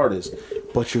seeing that artist.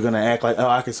 But you're going to act like, oh,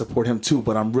 I can support him too,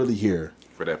 but I'm really here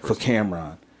for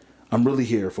Cameron. I'm really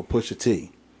here for Pusha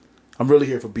T. I'm really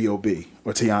here for B.O.B.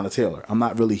 or Tiana Taylor. I'm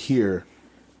not really here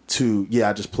to,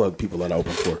 I just plugged people that I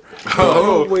opened for.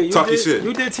 Wait, talk your shit.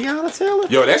 You did Tiana Taylor?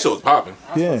 Yo, that show was popping.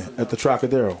 Yeah, at the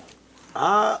Trocadero.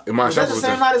 Was that the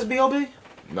same night as B.O.B.?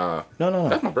 Nah. No.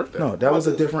 That's my birthday. No, that was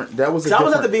a different. I was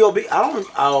at the B.O.B. I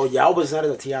was not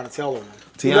at the Tiana Taylor one.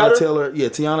 Tiana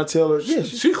Taylor. Yeah,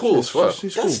 she's cool as fuck.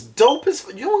 She's That's cool. dope as.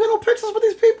 You don't get no pictures with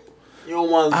these people. You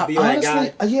don't want to be that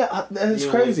guy. Yeah, it's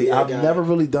crazy. I never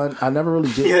really did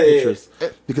pictures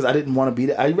because I didn't want to be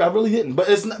that. I really didn't. But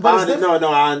it's not.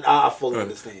 I fully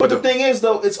understand. But the thing is,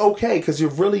 though, it's okay because you're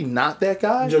really not that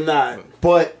guy. You're not.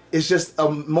 But it's just a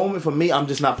moment for me. I'm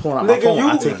just not pulling out my phone.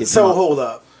 I take it. So hold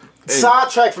up. Hey.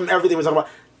 Sidetrack from everything we're talking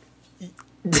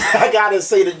about. I gotta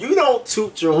say that you don't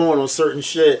toot your horn on certain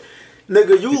shit.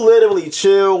 Nigga, you literally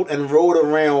chilled and rode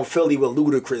around Philly with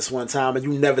Ludacris one time and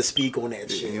you never speak on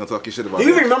that shit. You don't talk your shit about Do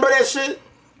you even remember that shit?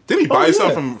 Didn't he buy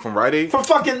something from Rite Aid? From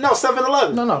fucking,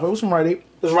 7-Eleven. No, it was from Rite Aid.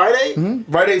 It was Rite Aid?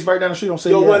 Mm-hmm. Rite Aid's right down the street on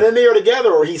City. Yo, went in there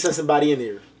together or he sent somebody in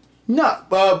there?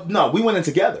 No, we went in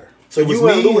together. So you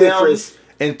and Ludacris.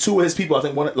 And two of his people, I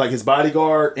think one, like his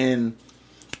bodyguard, and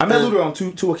I met Luda on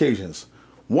two occasions.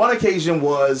 One occasion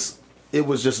was, it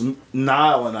was just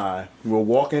Niall and I. We were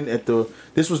walking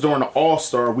this was during the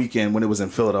All-Star weekend when it was in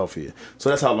Philadelphia. So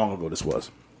that's how long ago this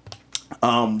was.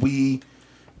 We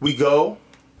go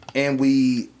and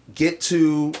we get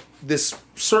to this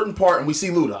certain part and we see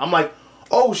Luda. I'm like,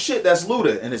 oh shit, that's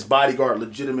Luda. And his bodyguard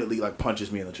legitimately like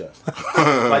punches me in the chest.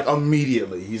 Like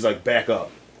immediately. He's like, back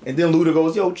up. And then Luda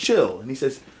goes, yo, chill. And he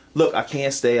says, look, I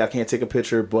can't stay. I can't take a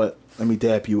picture, but let me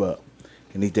dap you up.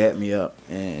 And he dapped me up,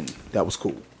 and that was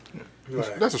cool.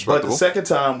 Right. That's respectable. But the second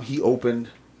time he opened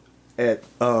at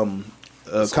a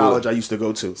college I used to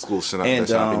go to. School should not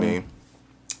be named.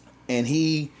 And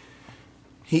he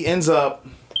ends up,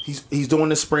 he's doing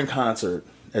this spring concert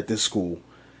at this school.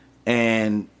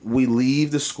 and we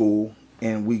leave the school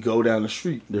and we go down the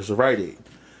street. There's a Rite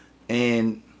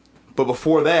Aid, but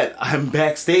before that, I'm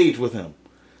backstage with him,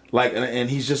 like, and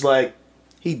he's just like,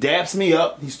 he daps me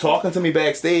up. He's talking to me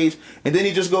backstage, and then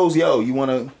he just goes, "Yo, you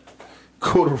want to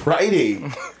go to Rite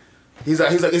Aid?" He's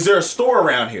like, "Is there a store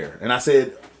around here?" And I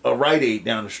said, "A Rite Aid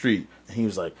down the street." And he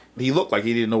was like, he looked like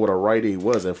he didn't know what a Rite Aid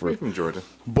was at first. From Georgia.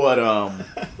 But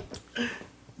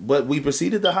we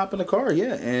proceeded to hop in the car,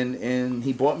 yeah, and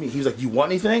he bought me. He was like, "You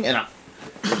want anything?" And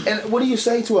what do you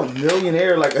say to a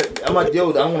millionaire? Like, I'm like,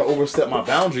 yo, I don't want to overstep my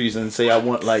boundaries and say I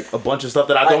want like a bunch of stuff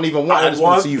that I don't even want. I just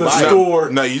want to see you buy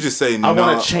it. No, you just say no. I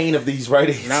want a chain of these Rite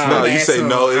Aids. No, you say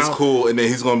no, it's cool, and then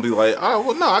he's gonna be like, "Oh,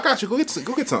 well, no, I got you. Go get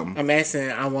something." I'm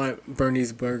asking. I want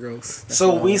Bernie's Burgos.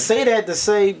 So we say that to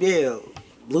say, yeah,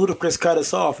 Ludacris cut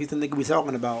us off. He's the nigga we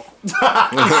talking about.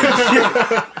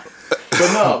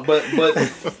 But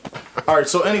all right.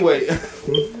 So anyway,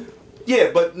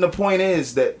 yeah. But the point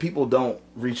is that people don't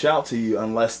reach out to you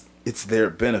unless it's their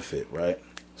benefit, right?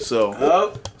 So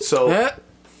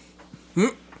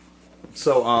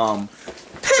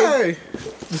Hey.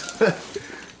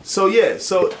 So yeah.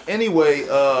 So anyway,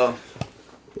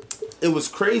 it was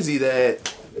crazy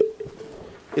that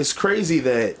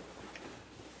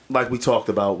like we talked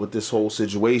about with this whole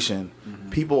situation,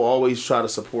 people always try to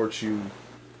support you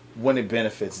when it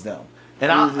benefits them. And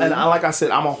I like I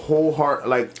said, I'm a whole heart,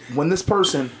 like when this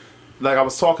person, like I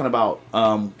was talking about,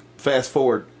 fast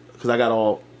forward because I got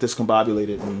all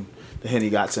discombobulated and the Henny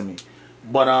got to me.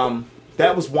 But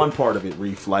that was one part of it,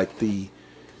 Reef. Like the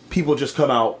people just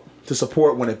come out to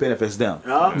support when it benefits them.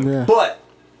 Yeah. But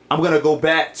I'm gonna go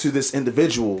back to this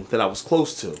individual that I was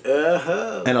close to.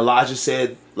 And Elijah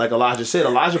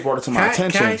brought it to my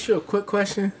attention. Can I ask you a quick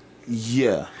question?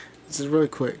 Yeah. This is really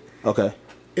quick. Okay.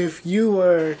 If you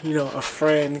were, a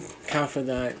friend,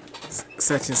 confidant,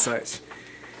 such and such,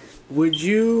 would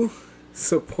you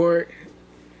support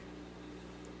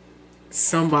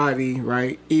somebody,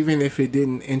 right, even if it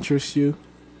didn't interest you?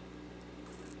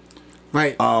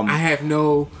 Like, I have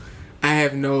no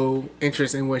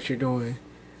interest in what you're doing.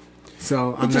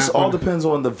 So it just all depends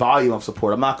on the volume of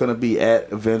support. I'm not going to be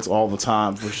at events all the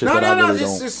time for shit that I really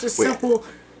don't. Just simple.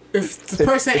 If the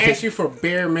person asks you for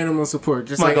bare minimum support,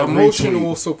 just like a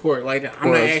emotional retweet. support, like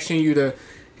I'm not asking you to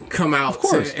come out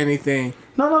to anything.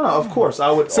 No. Of course, I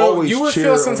would. So always you would cheer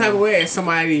feel some type of way if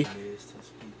somebody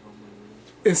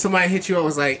hit you up and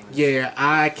was like, "Yeah,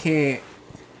 I can't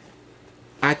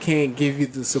give you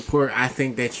the support I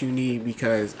think that you need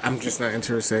because I'm just not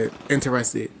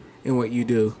interested in what you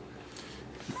do."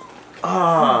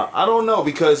 I don't know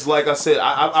because, like I said,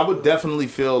 I would definitely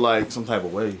feel like some type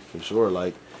of way for sure.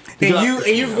 Like,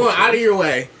 you've gone out of your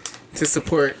way to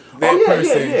support that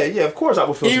person. Yeah. Of course, I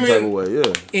would feel some type of way.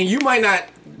 Yeah. And you might not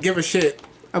give a shit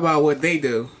about what they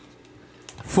do.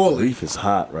 Fully. Reef is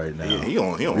hot right now. Yeah, he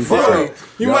on Fully. fire.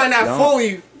 You might not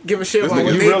fully give a shit about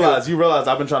what they do. You realize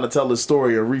I've been trying to tell this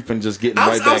story of Reef and just getting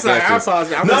right back at you. I'm sorry.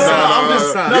 No,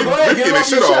 go ahead, get it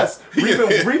off your chest.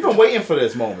 Reef Reef been waiting for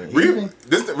this moment. Reef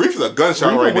is a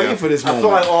gunshot right now. Waiting for this I moment.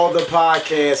 feel like all the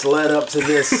podcasts led up to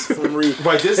this from Reef.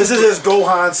 Right, this is his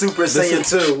Gohan Super Saiyan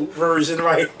 2 version,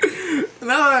 right?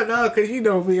 No, because you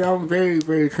know me, I'm very,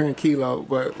 very tranquilo,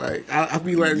 but like, I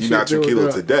be letting You're shit not build tranquilo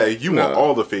up. today. You want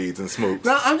all the fades and smokes.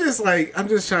 No, I'm just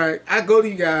trying. I go to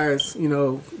you guys,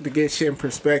 to get shit in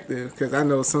perspective, because I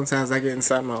know sometimes I get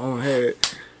inside my own head.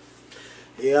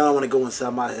 Yeah, I don't want to go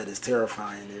inside my head. It's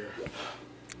terrifying there.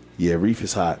 Yeah, Reef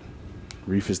is hot.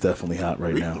 Reef is definitely hot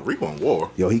right now. Reef on war.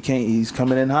 Yo, he's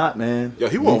coming in hot, man. Yo,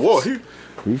 he on war.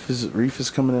 Reef is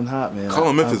coming in hot, man.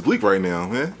 Calling Memphis Bleak right now,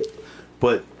 man.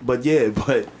 But I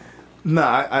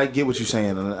get what you're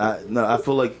saying, and I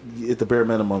feel like at the bare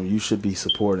minimum you should be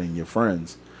supporting your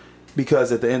friends,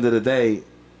 because at the end of the day,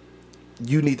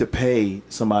 you need to pay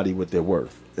somebody what they're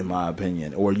worth, in my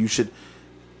opinion, or you should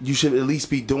at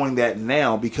least be doing that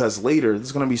now, because later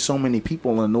there's going to be so many people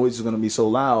and the noise is going to be so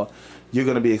loud, you're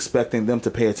going to be expecting them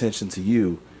to pay attention to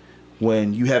you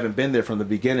when you haven't been there from the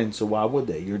beginning. So why would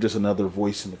they? You're just another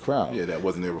voice in the crowd. Yeah, that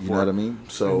wasn't there before. You know what I mean?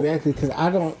 So Exactly, because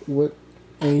I don't.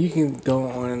 And you can go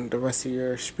on the rest of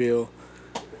your spiel,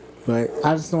 but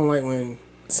I just don't like when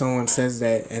someone says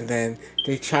that and then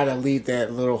they try to leave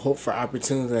that little hope for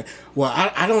opportunity. Well,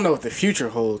 I don't know what the future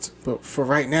holds, but for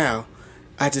right now,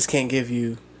 I just can't give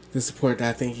you the support that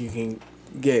I think you can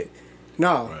get.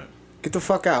 No, Right. Get the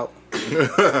fuck out.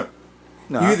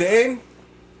 nah, You either in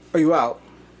or you out.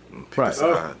 right?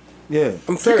 Side. Yeah.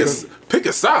 I'm 30. Pick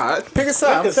a side. Pick a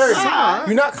side. I'm Pick a 30. side.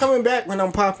 You're not coming back when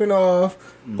I'm popping off,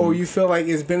 or you feel like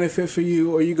it's benefit for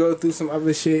you, or you go through some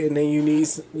other shit, and then you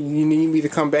need me to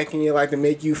come back in your life to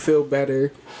make you feel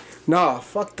better. Nah,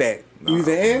 fuck that. You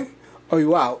either in or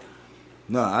you out.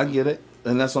 No, I get it,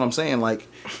 and that's what I'm saying. Like,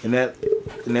 and that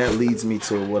leads me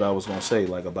to what I was gonna say,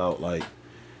 like about like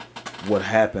what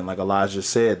happened. Like Elijah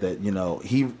said that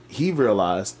he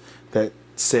realized that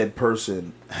said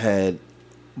person had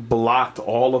blocked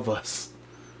all of us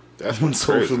That's on what's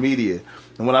social crazy. media,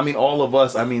 and when I mean all of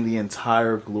us, I mean the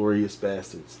entire Glorious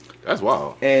Bastards. That's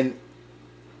wild. And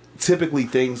typically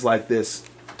things like this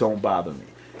don't bother me.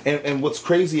 And what's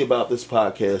crazy about this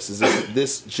podcast is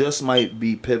this just might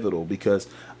be pivotal because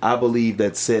I believe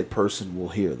that said person will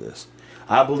hear this.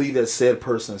 I believe that said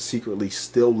person secretly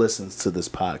still listens to this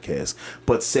podcast,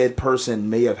 but said person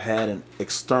may have had an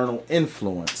external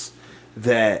influence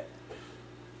that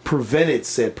prevented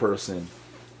said person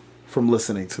from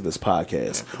listening to this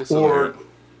podcast but it's or so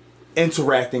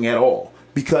interacting at all.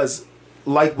 Because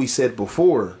like we said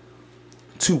before,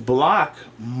 to block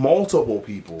multiple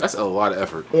people That's a lot of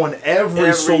effort. on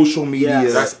every social media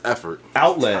yes. That's effort.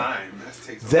 outlet, Time. That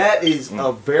takes a that is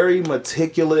a very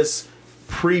meticulous,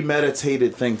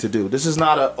 premeditated thing to do. This is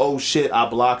not a, oh shit, I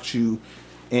blocked you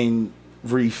in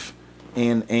Reef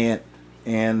and Ant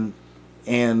and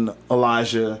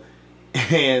Elijah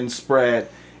and Spread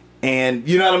and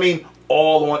you know what I mean?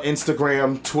 All on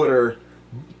Instagram, Twitter,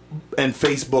 and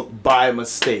Facebook by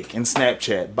mistake, and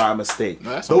Snapchat by mistake. No,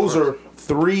 that's Those not are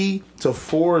 3 to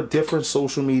 4 different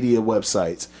social media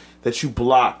websites that you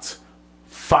blocked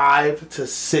 5 to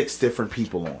 6 different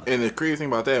people on. And the crazy thing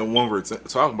about that, when we're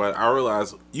talking about it, I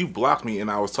realized you blocked me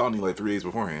and I was talking to you like 3 days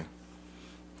beforehand.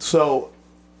 So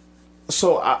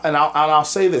I'll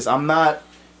say this: I'm not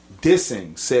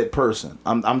dissing said person.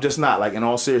 I'm just not, like, in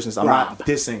all seriousness, I'm not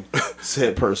dissing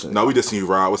said person. No, we just seen you,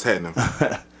 Rob. What's happening?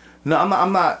 No,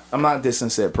 I'm not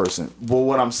dissing said person. But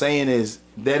what I'm saying is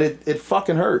that it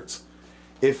fucking hurts.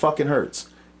 It fucking hurts.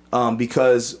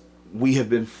 Because we have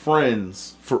been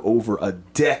friends for over a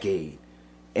decade.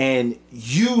 And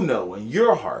you know in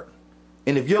your heart,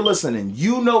 and if you're listening,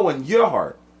 you know in your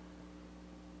heart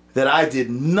that I did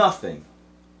nothing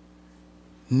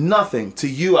to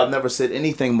you. I've never said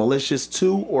anything malicious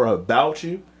to or about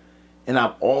you. And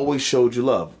I've always showed you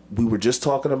love. We were just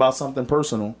talking about something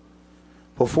personal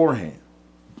beforehand.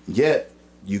 Yet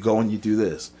you go and you do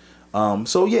this.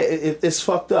 So yeah, it's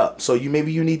fucked up. So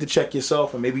maybe you need to check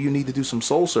yourself, and maybe you need to do some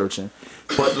soul searching.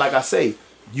 But like I say,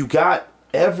 you got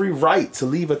every right to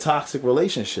leave a toxic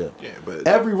relationship. Yeah, but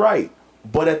every right.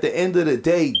 But at the end of the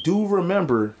day, do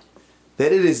remember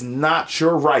that it is not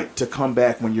your right to come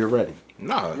back when you're ready.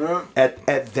 no. At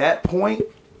that point,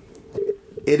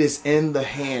 it is in the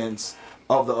hands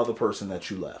of the other person that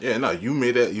you left. Yeah, no, you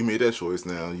made that choice.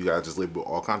 Now you gotta just live with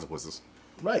all consequences.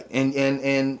 Right.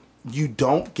 And you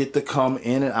don't get to come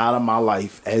in and out of my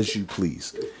life as you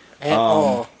please. At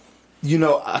all. You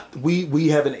know, we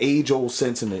have an age-old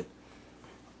sentiment.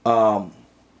 Were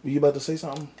you about to say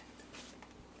something?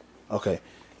 Okay.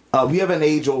 We have an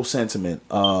age-old sentiment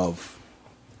of,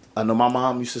 I know my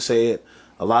mom used to say it,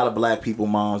 a lot of black people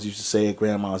moms used to say it,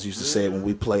 grandmas used to say it when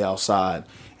we play outside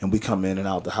and we come in and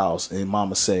out the house, and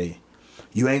mama say,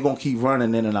 you ain't gonna keep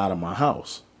running in and out of my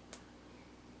house.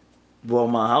 Well,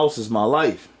 my house is my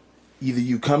life. Either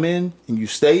you come in and you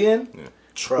stay in,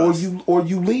 Trust. or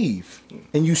you leave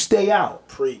and you stay out.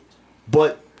 Preach.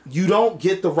 But you don't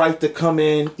get the right to come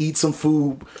in, eat some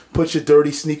food, put your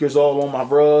dirty sneakers all on my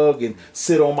rug, and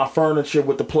sit on my furniture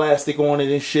with the plastic on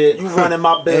it and shit. You running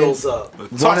my bills up.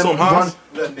 Talk to him, Hans.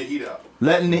 letting the heat out.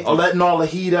 letting all the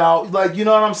heat out, like, you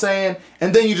know what I'm saying?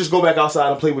 And then you just go back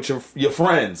outside and play with your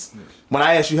friends. When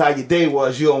I ask you how your day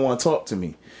was, you don't want to talk to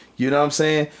me. You know what I'm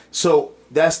saying? So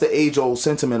that's the age-old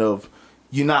sentiment of,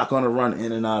 you're not going to run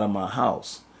in and out of my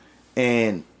house.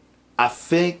 And I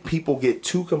think people get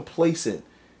too complacent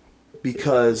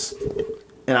because,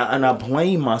 and I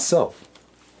blame myself.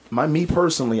 Me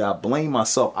personally, I blame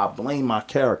myself. I blame my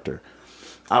character.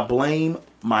 I blame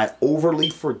my overly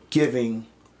forgiving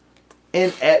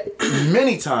and at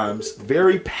many times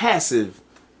very passive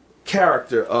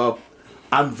character of,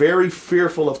 I'm very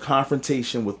fearful of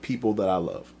confrontation with people that I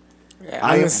love. Yeah,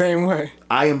 I'm the same way.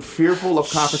 I am fearful of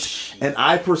confrontation, and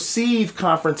I perceive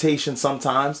confrontation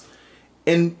sometimes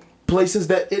in places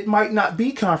that it might not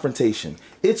be confrontation.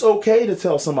 It's okay to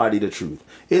tell somebody the truth.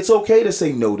 It's okay to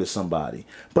say no to somebody,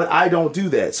 but I don't do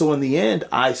that. So in the end,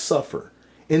 I suffer.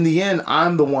 In the end,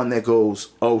 I'm the one that goes,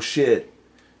 oh shit,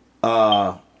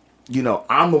 I'm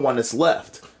the one that's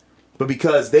left. But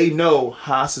because they know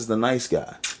Haas is the nice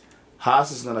guy,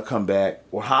 Haas is going to come back,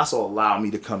 or Haas will allow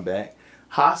me to come back.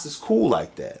 Haas is cool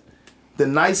like that. The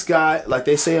nice guy, like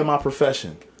they say in my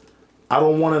profession, I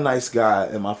don't want a nice guy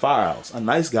in my firehouse. A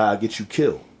nice guy gets you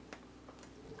killed.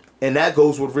 And that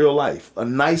goes with real life. A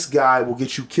nice guy will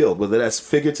get you killed, whether that's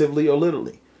figuratively or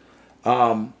literally.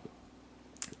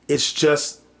 It's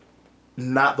just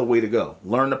not the way to go.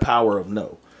 Learn the power of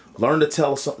no. Learn to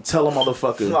tell a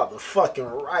motherfucker.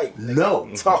 Motherfucking right. Nigga. No.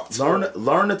 Talk to him.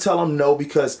 Learn to tell them no,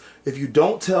 because if you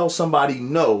don't tell somebody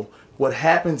no, what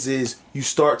happens is you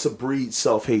start to breed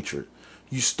self-hatred.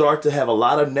 You start to have a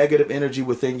lot of negative energy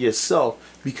within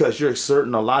yourself because you're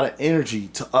exerting a lot of energy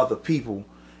to other people.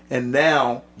 And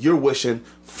now you're wishing,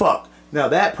 fuck, now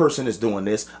that person is doing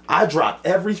this. I dropped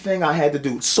everything I had to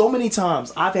do. So many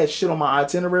times I've had shit on my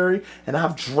itinerary and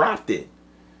I've dropped it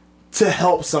to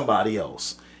help somebody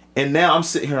else. And now I'm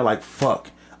sitting here like,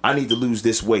 fuck, I need to lose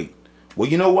this weight. Well,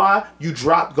 you know why? You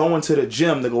dropped going to the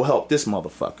gym to go help this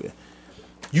motherfucker.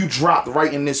 You dropped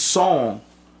writing this song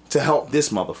to help this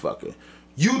motherfucker.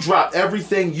 You dropped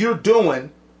everything you're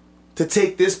doing to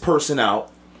take this person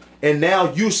out. And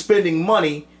now you're spending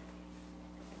money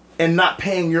and not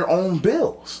paying your own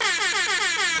bills.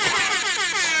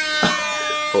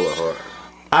 Hold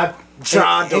on.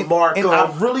 John DeMarco. And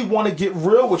I really want to get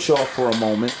real with y'all for a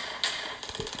moment.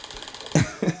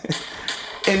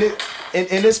 And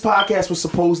this podcast was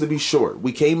supposed to be short.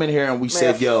 We came in here and we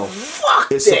said, yo,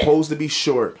 it's supposed to be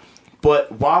short.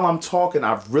 But while I'm talking,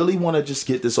 I really want to just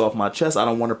get this off my chest. I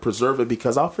don't want to preserve it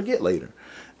because I'll forget later.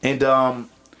 And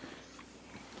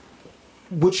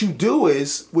what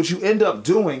you end up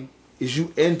doing is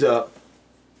you end up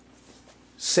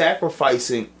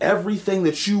sacrificing everything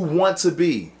that you want to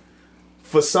be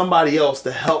for somebody else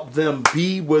to help them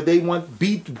be who they want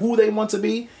to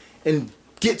be and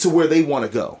get to where they want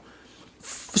to go.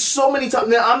 So many times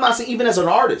now, I'm not saying even as an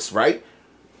artist, right?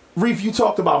 Reef, you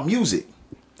talked about music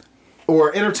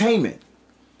or entertainment.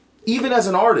 Even as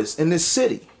an artist in this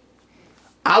city,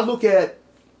 I look at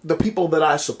the people that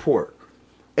I support.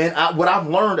 And what I've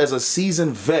learned as a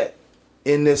seasoned vet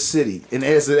in this city, and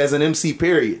as an MC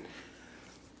period,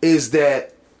 is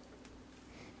that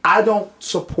I don't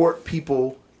support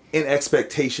people in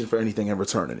expectation for anything in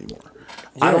return anymore.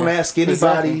 Yeah, I don't ask anybody.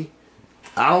 Exactly.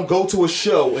 I don't go to a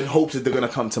show in hopes that they're going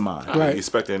to come to mine. Right. You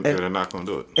expect that they're not going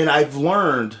to do it. And I've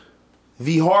learned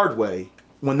the hard way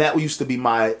when that used to be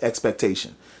my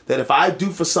expectation. That if I do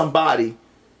for somebody,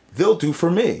 they'll do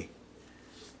for me.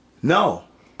 No.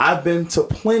 I've been to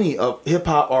plenty of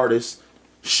hip-hop artists'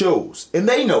 shows, and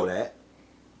they know that.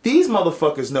 These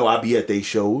motherfuckers know I be at their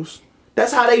shows.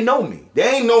 That's how they know me.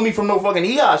 They ain't know me from no fucking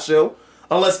EOS show,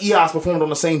 unless EOS performed on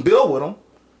the same bill with them.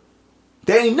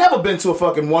 They ain't never been to a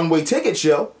fucking one-way ticket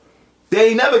show. They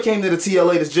ain't never came to the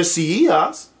TLA to just see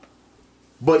EOS.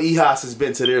 But EOS has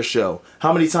been to their show.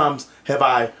 How many times have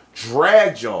I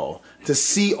dragged y'all to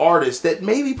see artists that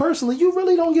maybe personally you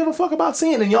really don't give a fuck about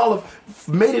seeing, and y'all have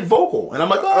made it vocal? And I'm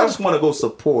like, I just want to go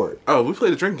support. Oh, we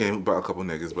played a drink game about a couple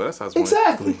niggas, but that's how it's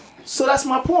exactly. So that's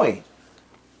my point.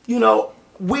 You know,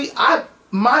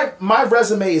 my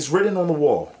resume is written on the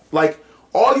wall. Like,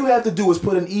 all you have to do is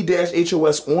put an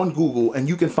E-HOS on Google and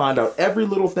you can find out every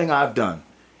little thing I've done.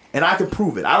 And I can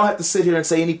prove it. I don't have to sit here and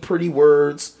say any pretty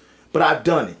words, but I've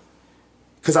done it.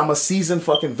 Because I'm a seasoned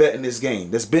fucking vet in this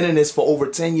game that's been in this for over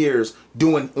 10 years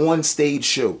doing on-stage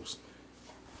shows.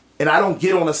 And I don't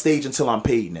get on a stage until I'm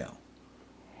paid now.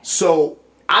 So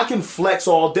I can flex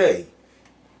all day.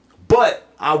 But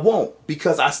I won't,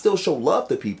 because I still show love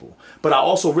to people. But I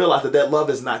also realize that love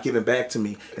is not given back to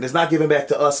me. And it's not given back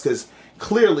to us because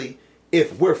clearly,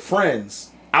 if we're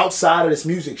friends outside of this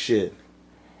music shit,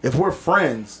 if we're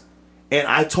friends and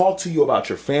I talk to you about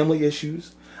your family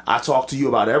issues, I talk to you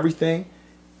about everything,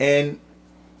 and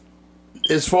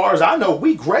as far as I know,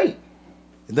 we great.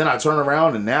 And then I turn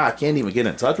around and now I can't even get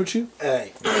in touch with you.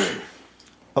 Hey.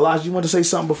 Elijah, you want to say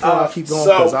something before I keep going?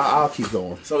 Because I'll keep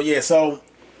going.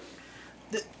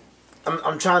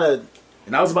 I'm trying to...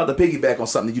 And I was about to piggyback on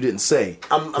something you didn't say.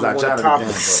 I'm going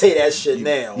to say that shit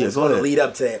now. Yeah, go ahead. Lead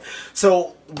up to that.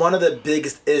 So one of the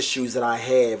biggest issues that I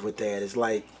have with that is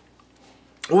like,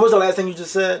 what was the last thing you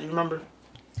just said? You remember?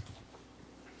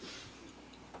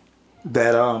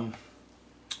 That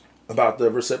about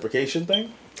the reciprocation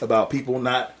thing, about people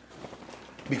not,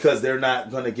 because they're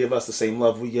not going to give us the same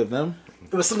love we give them.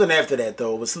 It was something after that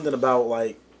though. It was something about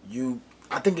like you.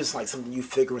 I think it's like something you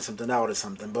figuring something out or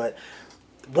something. But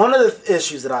one of the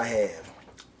issues that I have,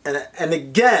 and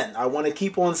again, I want to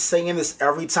keep on saying this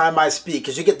every time I speak,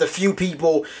 because you get the few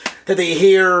people that they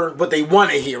hear what they want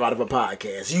to hear out of a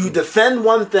podcast. You defend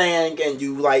one thing and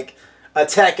you like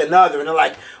attack another, and they're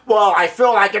like, well, I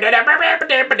feel like it. And it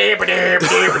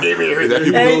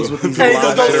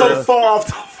goes so far off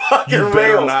the fucking You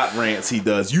better rails. not rants. He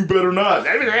does. You better not.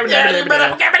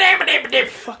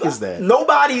 Fuck is that?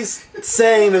 Nobody's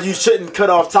saying that you shouldn't cut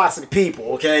off toxic people,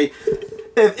 okay?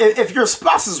 If your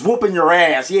spouse is whooping your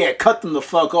ass, yeah, cut them the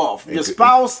fuck off. Your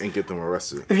spouse, and get them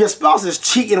arrested. if your spouse is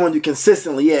cheating on you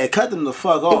consistently, yeah, cut them the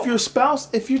fuck off.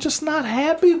 If you're just not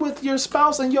happy with your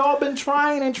spouse and y'all been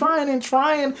trying and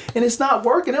it's not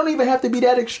working, it don't even have to be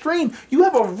that extreme. You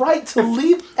have a right to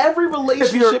leave every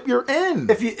relationship you're in.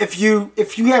 If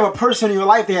you have a person in your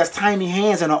life that has tiny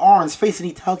hands and an arms, face and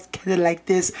he talks kind of like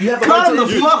this, You have the cut right him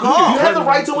to the fuck off. You have the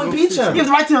right to impeach him. You have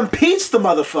the right to impeach the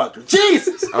motherfucker.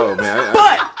 Jesus. Oh man,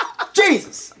 But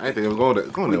Jesus. I didn't think it was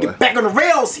going that way. Get back on the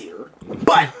rails here.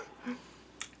 But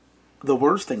the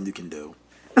worst thing you can do,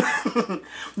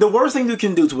 the worst thing you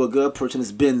can do to a good person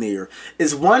that's been there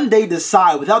is one day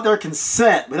decide without their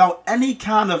consent, without any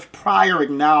kind of prior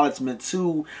acknowledgement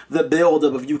to the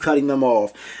buildup of you cutting them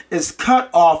off, is cut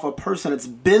off a person that's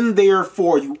been there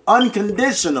for you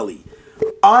unconditionally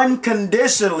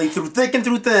through thick and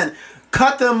through thin.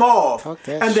 Cut them off Fuck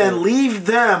that and shit. then leave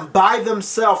them by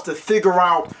themselves to figure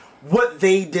out what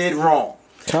they did wrong.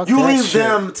 Talk You that leave shit.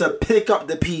 them to pick up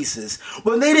the pieces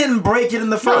when they didn't break it in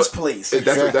the first place.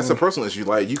 That's a personal issue.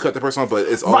 Like you cut the person off, but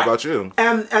it's all Right. about you.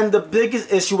 And the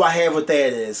biggest issue I have with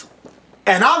that is,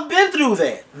 and I've been through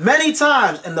that many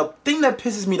times, and the thing that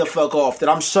pisses me the fuck off that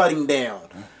I'm shutting down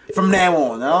from now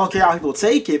on, and I don't care how people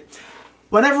take it,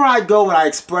 whenever I go and I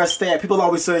express that, people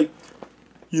always say,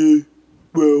 yeah,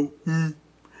 well,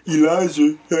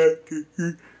 Elijah,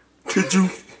 did you,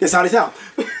 that's how they sound.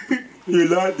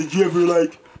 Elijah, did you ever,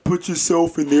 like, put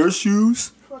yourself in their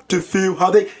shoes to feel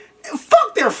how they...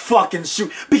 Fuck their fucking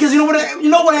shoe. Because you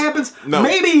know what happens? No.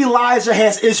 Maybe Elijah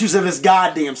has issues of his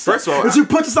goddamn self. First of all, but you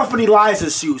put yourself in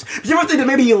Elijah's shoes. Do you ever think that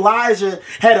maybe Elijah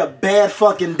had a bad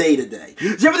fucking day today? Do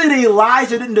you ever think that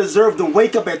Elijah didn't deserve to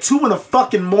wake up at 2 in the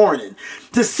fucking morning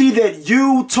to see that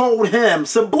you told him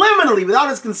subliminally, without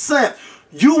his consent,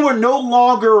 you were no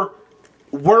longer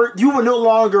willing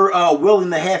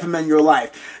to have him in your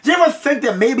life? Do you ever think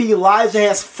that maybe Elijah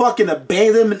has fucking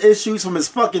abandonment issues from his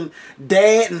fucking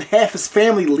dad and half his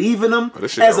family leaving him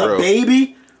this shit as got a real.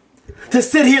 baby? To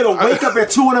sit here to wake up at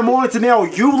 2 in the morning to now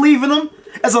you leaving him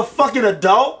as a fucking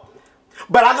adult?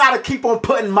 But I gotta keep on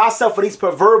putting myself in these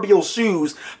proverbial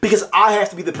shoes because I have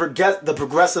to be the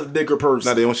progressive bigger person.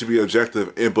 Now they want you to be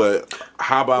objective, but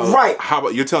how about Right. How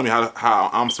about you tell me how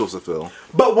I'm supposed to feel?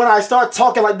 But when I start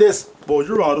talking like this, well,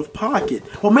 you're out of pocket.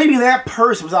 Well, maybe that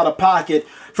person was out of pocket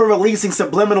for releasing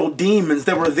subliminal demons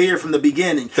that were there from the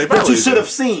beginning They that you probably should did. have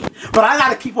seen. But I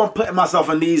gotta keep on putting myself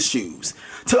in these shoes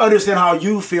to understand how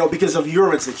you feel because of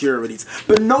your insecurities.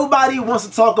 But nobody wants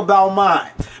to talk about mine.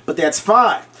 But that's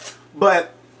fine.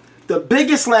 But the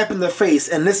biggest slap in the face,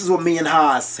 and this is what me and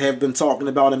Haas have been talking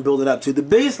about and building up to, the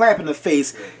biggest slap in the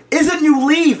face isn't you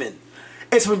leaving.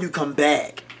 It's when you come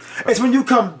back. It's when you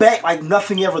come back like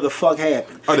nothing ever the fuck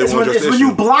happened. Oh, they It's want when, just it's when you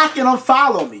issue. block and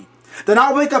unfollow me. Then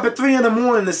I wake up at 3 in the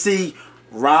morning to see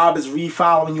Rob is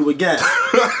refollowing you again.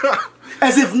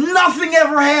 As if nothing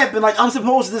ever happened, like I'm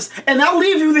supposed to this, and I'll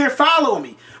leave you there following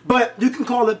me. But you can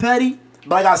call it petty.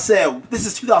 But like I said, this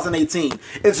is 2018.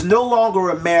 It's no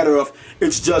longer a matter of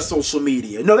it's just social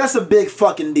media. No, that's a big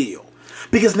fucking deal.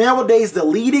 Because nowadays,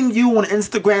 deleting you on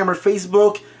Instagram or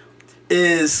Facebook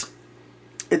is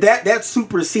that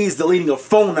supersedes deleting a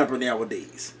phone number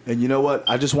nowadays. And you know what?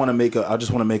 I just want to make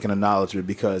an acknowledgement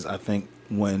because I think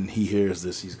when he hears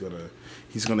this, he's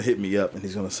gonna hit me up and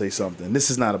he's gonna say something.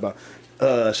 This is not about.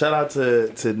 Shout out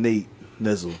to Nate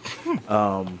Nizzle.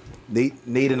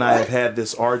 Nate and I have had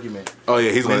this argument. Oh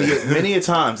yeah, he's going many a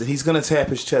times, and he's gonna tap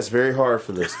his chest very hard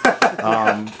for this,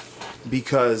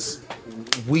 because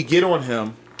we get on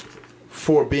him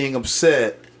for being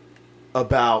upset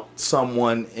about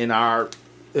someone in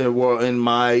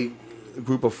my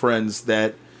group of friends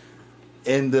that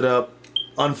ended up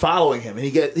unfollowing him, and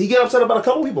he get upset about a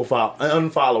couple people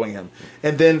unfollowing him,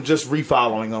 and then just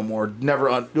refollowing him, or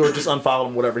or just unfollow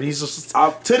him, whatever. And he's just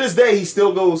to this day he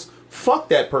still goes, "Fuck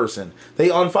that person. They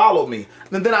unfollowed me."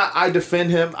 And then I defend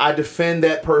him. I defend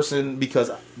that person because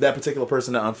that particular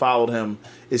person that unfollowed him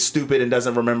is stupid and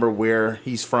doesn't remember where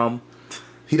he's from.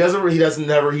 He never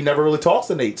really talks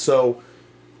to Nate, so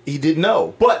he didn't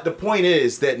know. But the point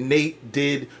is that Nate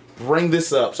did bring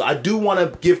this up, so I do want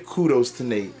to give kudos to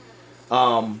Nate.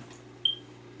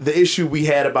 The issue we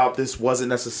had about this wasn't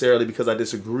necessarily because I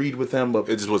disagreed with him, but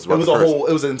It just was it about was the person.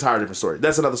 it was an entirely different story.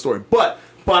 That's another story. But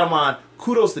bottom line,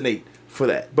 kudos to Nate for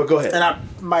that. But go ahead. And I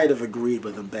might have agreed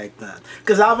with him back then,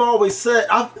 because I've always said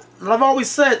I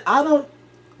don't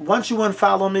once you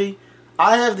unfollow me,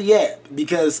 I have the app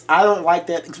because I don't like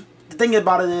that. The thing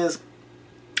about it is,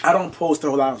 I don't post a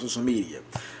whole lot on social media.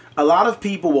 A lot of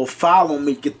people will follow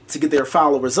me to get their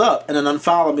followers up and then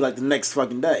unfollow me like the next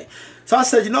fucking day. So I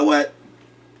said, you know what?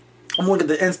 I'm going to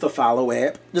get the Insta follow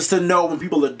app just to know when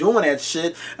people are doing that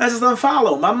shit. And I just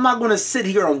unfollow them. I'm not going to sit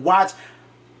here and watch.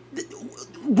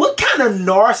 What kind of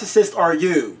narcissist are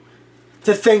you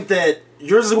to think that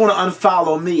you're just going to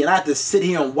unfollow me and I have to sit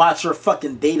here and watch your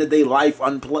fucking day-to-day life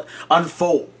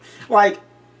unfold? Like,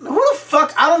 who the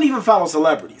fuck? I don't even follow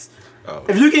celebrities. Oh.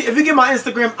 If you get my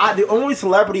Instagram, the only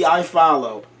celebrity I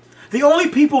follow, the only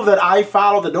people that I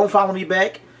follow that don't follow me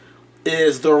back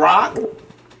is The Rock.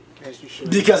 As you should.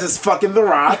 Because it's fucking The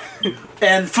Rock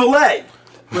and Filet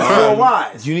with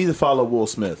 4 Ys. You need to follow Will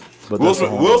Smith. But Will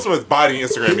Smith's body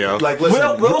Instagram, yo. Like,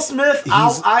 listen, Will Smith,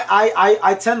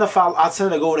 I tend to follow. I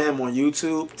tend to go to him on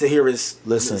YouTube to hear his.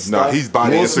 Listen, his no, stuff. he's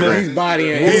body Instagram. He's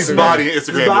bodying Instagram. He's bodying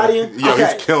Instagram. He's bodying? Yo,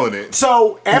 Okay. he's killing it.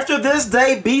 So after this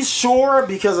day, be sure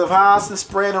because of Haas and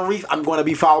Spread and Reef, I'm going to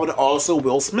be following also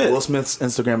Will Smith. Will Smith's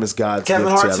Instagram is God's Kevin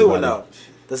gift Hart to too, or everybody. no?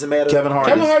 Doesn't matter. Kevin Hart,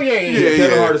 yeah.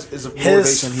 Kevin Hart is a motivation.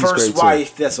 His He's first great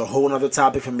wife. That's a whole other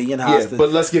topic for me and Haas. Yeah, but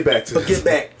let's get back to But get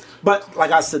back. But like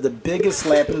I said, the biggest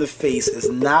slap in the face is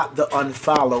not the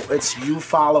unfollow. It's you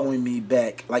following me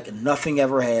back like nothing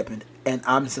ever happened, and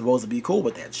I'm supposed to be cool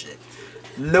with that shit.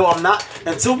 No, I'm not.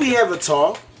 Until we have a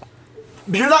talk,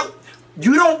 you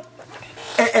don't.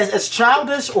 As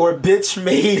childish or bitch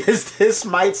made as this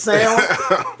might sound,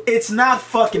 it's not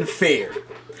fucking fair.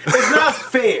 It's not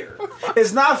fair.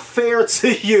 It's not fair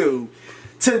to you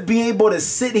to be able to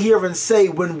sit here and say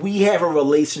when we have a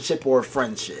relationship or a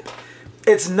friendship.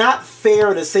 It's not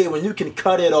fair to say when you can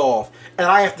cut it off and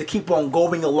I have to keep on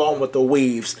going along with the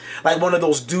waves like one of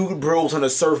those dude bros on a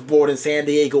surfboard in San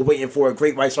Diego waiting for a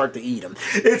great white shark to eat him.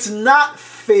 It's not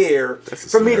fair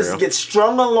for me to get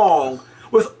strung along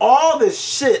with all this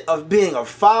shit of being a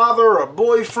father, a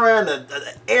boyfriend, an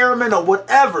airman, or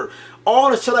whatever. All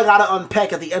the shit I gotta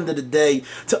unpack at the end of the day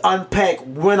to unpack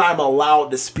when I'm allowed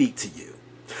to speak to you.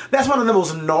 That's one of the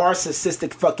most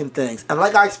narcissistic fucking things. And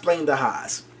like I explained to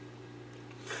Haas,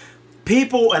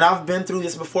 people, and I've been through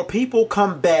this before, people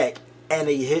come back and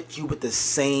they hit you with the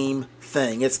same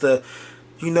thing. It's the,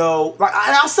 like,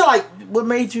 I'll say, like, what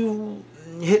made you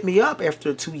hit me up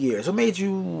after 2 years? What made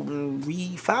you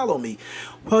re-follow me?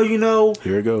 Well,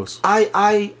 here it goes.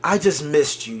 I just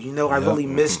missed you. I really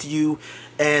missed you,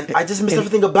 and I just missed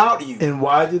everything about you. And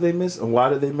why do they miss? And why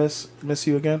did they miss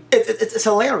you again? It's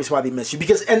hilarious why they miss you,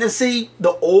 because and then see,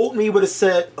 the old me would have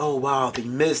said, "Oh wow, they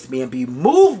missed me," and be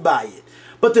moved by it.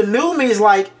 But the new me is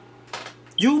like,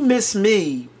 you miss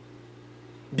me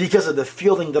because of the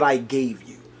feeling that I gave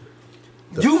you.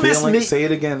 Miss me. Say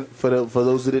it again for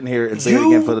those who didn't hear it, and say it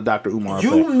again for the Dr. Umar.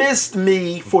 You missed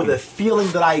me for the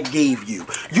feeling that I gave you.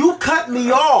 You cut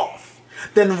me off,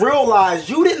 then realized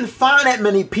you didn't find that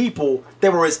many people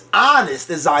that were as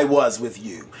honest as I was with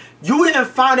you. You didn't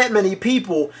find that many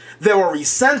people that were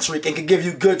eccentric and could give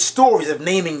you good stories of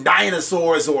naming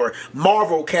dinosaurs or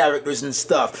Marvel characters and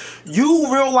stuff.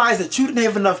 You realized that you didn't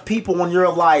have enough people in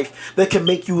your life that can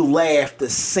make you laugh the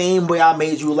same way I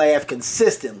made you laugh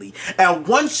consistently. And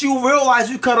once you realized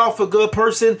you cut off a good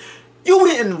person, you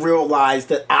didn't realize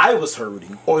that I was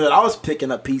hurting or that I was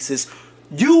picking up pieces.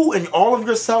 You, in all of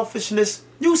your selfishness,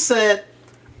 you said,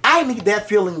 I need that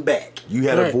feeling back. You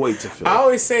had a void to fill. I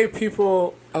always say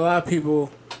a lot of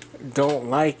people don't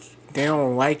like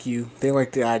you. They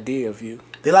like the idea of you.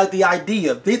 They like the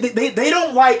idea. They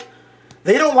don't like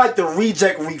the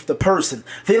reject reef, the person.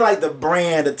 They like the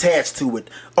brand attached to it.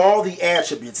 All the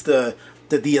attributes, the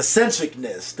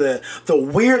eccentricness, the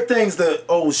weird things,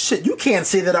 oh shit, you can't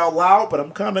say that out loud,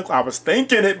 but I was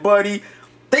thinking it, buddy.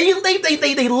 They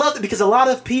love it because a lot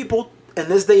of people in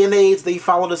this day and age, they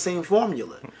follow the same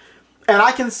formula. And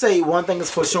I can say one thing is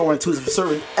for sure and two is for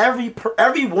certain.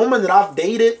 Every woman that I've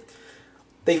dated,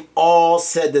 they've all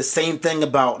said the same thing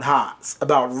about Haas,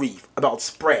 about Reef, about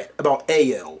Spread, about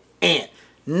AL, and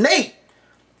Nate.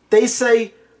 They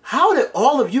say, how did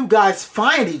all of you guys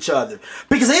find each other?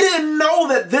 Because they didn't know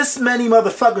that this many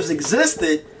motherfuckers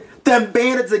existed, then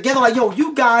banded together like, yo,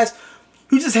 you guys,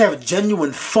 you just have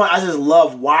genuine fun. I just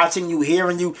love watching you,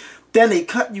 hearing you. Then they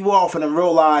cut you off and then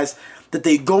realize that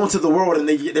they go into the world and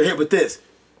they're hit with this.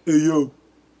 Hey yo,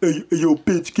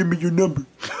 bitch, give me your number.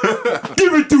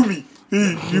 Give it to me.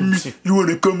 Hey, you want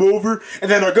to come over?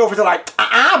 And then their girlfriends are like,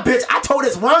 bitch, I told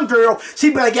this one girl she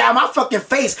better get out of my fucking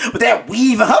face with that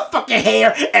weave in her fucking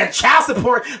hair and child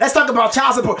support. Let's talk about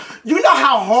child support. You know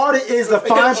how hard it is to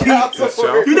find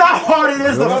people. You know how hard it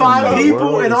is to find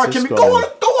people in our community.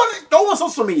 Go on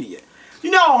social media.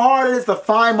 You know how hard it is to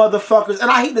find motherfuckers, and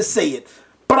I hate to say it,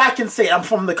 but I can say it, I'm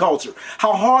from the culture.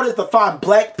 How hard is it to find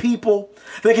black people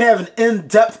that can have an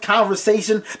in-depth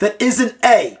conversation that isn't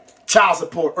A, child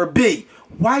support, or B,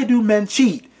 why do men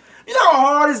cheat? You know how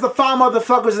hard it is to find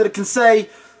motherfuckers that can say,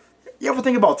 you ever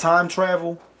think about time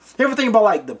travel? You ever think about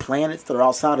like the planets that are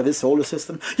outside of this solar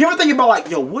system? You ever think about like,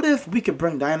 yo, what if we could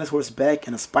bring dinosaurs back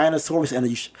and a Spinosaurus and a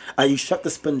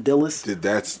Eusheptospondylus? Dude,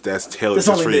 that's tailored That's just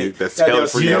only for me. you. That's Yeah, tailored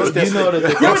for You you. know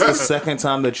that's the second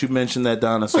time that you mentioned that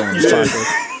dinosaur in this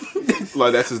podcast.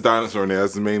 Like that's his dinosaur now.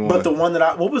 That's the main one. But the one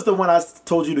that what was the one I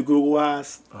told you to Google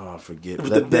eyes? Oh, I forget.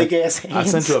 With the big ass I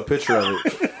hands. sent you a picture of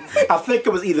it. I think it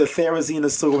was either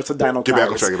Therizinosaurus or Dinosaurus. Get back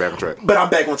on track. Get back on track. But I'm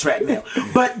back on track now.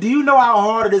 But do you know how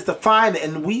hard it is to find it?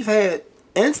 And we've had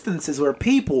instances where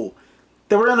people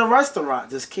that were in a restaurant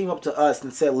just came up to us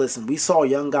and said, listen, we saw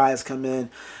young guys come in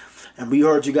and we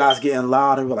heard you guys getting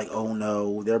loud and we're like, oh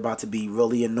no, they're about to be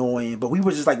really annoying. But we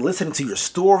were just like listening to your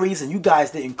stories and you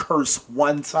guys didn't curse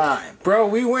one time. Bro,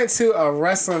 we went to a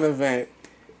wrestling event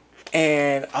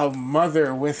and a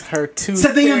mother with her two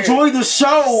Said they parents enjoyed the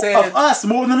show said- of us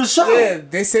more than the show. Yeah,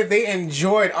 they said they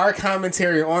enjoyed our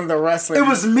commentary on the wrestling. It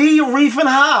was me, Reef, and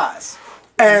Haas.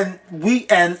 And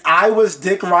I was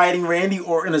dick riding Randy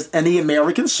Orton as any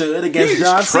American should against He's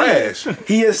John trash. Cena.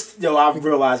 He is, I've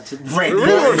realized Randy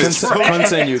Really? Orton It's is trash.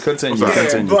 Continue.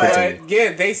 but- But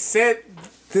yeah, they said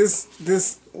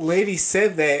this lady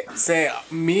said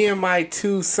me and my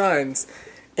two sons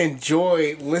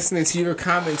enjoyed listening to your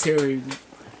commentary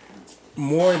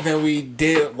more than we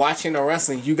did watching the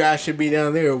wrestling. You guys should be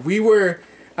down there. I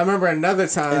remember another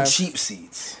time and cheap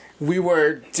seats. we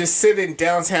were just sitting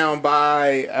downtown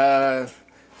by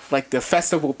like the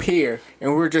festival pier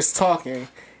and we were just talking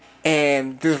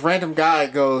and this random guy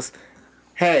goes,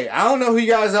 hey, I don't know who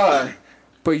you guys are,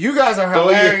 but you guys are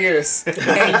hilarious and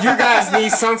you guys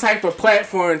need some type of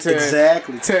platform to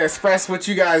express what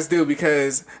you guys do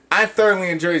because I thoroughly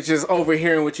enjoyed just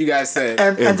overhearing what you guys said.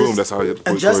 And boom, that's how it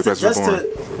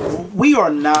we are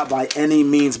not by any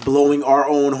means blowing our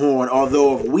own horn,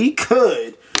 although if we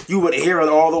could, you would hear it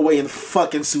all the way in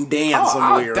fucking Sudan I'll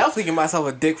somewhere. definitely give myself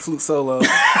a dick flute solo.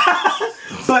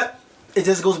 But it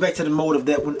just goes back to the motive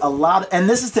that when and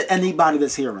this is to anybody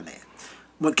that's hearing that,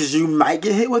 because you might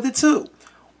get hit with it too.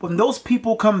 When those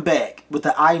people come back with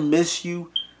the I miss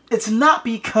you, it's not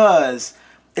because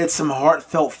it's some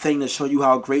heartfelt thing to show you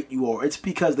how great you are. It's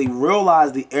because they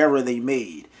realize the error they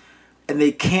made. And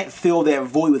they can't fill that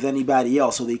void with anybody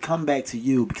else. So they come back to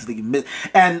you because they miss.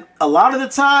 And a lot of the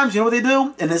times, you know what they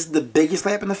do? And this is the biggest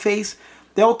slap in the face.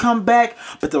 They'll come back,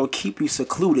 but they'll keep you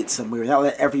secluded somewhere. They'll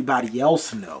let everybody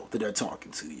else know that they're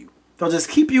talking to you. They'll just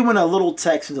keep you in a little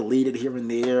text and delete it here and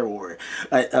there or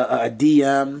a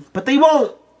DM. But they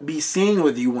won't be seen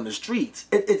with you on the streets.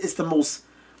 It's the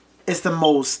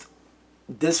most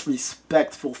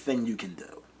disrespectful thing you can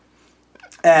do.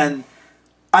 And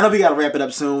I know we gotta wrap it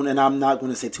up soon, and I'm not going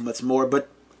to say too much more, but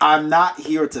I'm not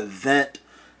here to vent.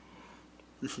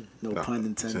 No pun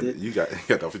intended. You got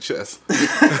that off your chest.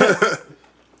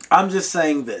 I'm just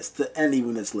saying this to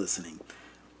anyone that's listening.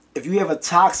 If you have a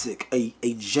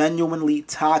genuinely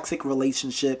toxic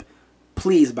relationship,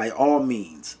 please, by all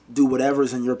means, do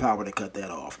whatever's in your power to cut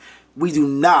that off. We do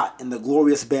not, in the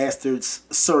Glorious Bastards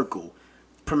circle,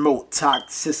 promote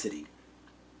toxicity.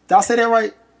 Did I say that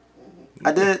right?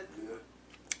 I did.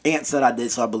 Aunt said I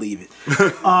did, so I believe it.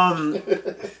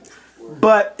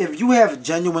 But if you have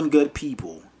genuine good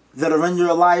people that are in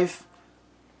your life,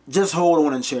 just hold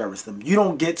on and cherish them. You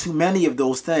don't get too many of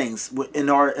those things in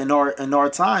our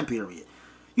time period.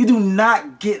 You do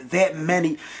not get that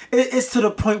many. It's to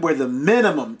the point where the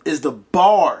minimum is the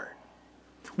bar,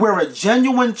 where a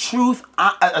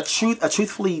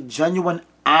truthfully genuine,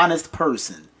 honest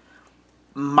person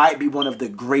might be one of the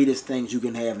greatest things you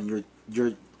can have in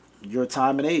your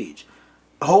time and age.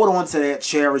 Hold on to that,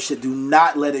 cherish it, do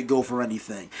not let it go for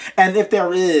anything. And if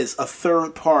there is a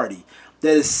third party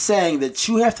that is saying that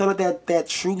you have to let that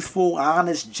truthful,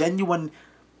 honest, genuine,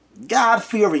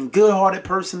 God-fearing, good-hearted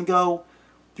person go,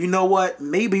 you know what?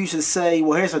 Maybe you should say,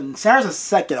 well, here's a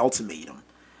second ultimatum.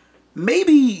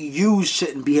 Maybe you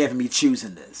shouldn't be having me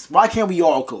choosing this. Why can't we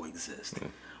all coexist?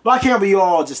 Why can't we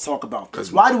all just talk about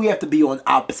this? Why do we have to be on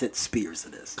opposite spheres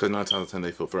of this? Because 9 times out of 10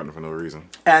 they feel threatened for no reason.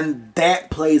 And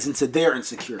that plays into their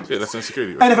insecurity. Yeah, that's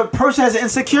insecurity. Right? And if a person has an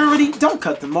insecurity, don't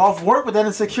cut them off. Work with that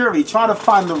insecurity. Try to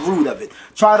find the root of it.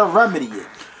 Try to remedy it.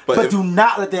 But do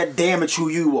not let that damage who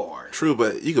you are. True,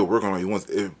 but you can work on it once.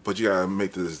 But you gotta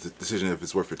make the decision if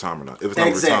it's worth your time or not. If it's not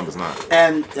worth your time, it's not.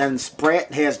 And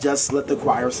Spratt has just let the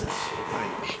choir sing.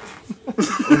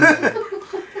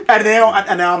 And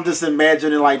now I'm just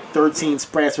imagining like 13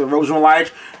 Sprats with Rosen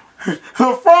like,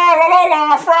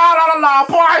 Fra-la-la-la, fra-la-la-la,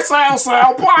 buy,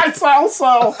 sell, buy,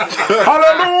 sell.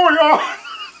 Hallelujah.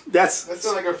 That sounds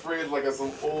like a phrase like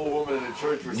some old woman in the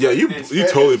church. Yeah, you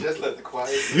totally just let the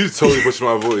quiet. You totally pushed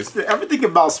my voice. Everything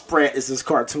about Sprint is just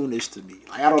cartoonish to me.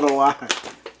 Like, I don't know why.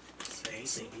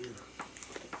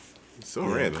 So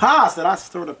random. Haas, did I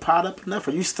stir the pot up enough?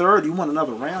 Are you stirred? You want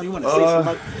another round? You want to say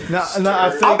something? I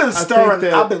think, I've been stirring.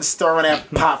 that, I've been stirring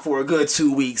that pot for a good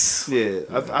 2 weeks. Yeah,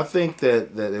 I think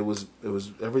that it was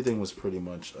everything was pretty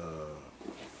much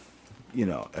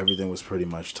everything was pretty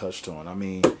much touched on. I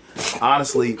mean,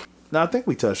 honestly, no, I think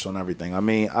we touched on everything. I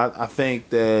mean, I think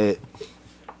that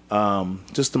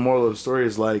just the moral of the story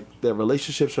is like that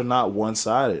relationships are not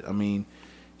one-sided. I mean,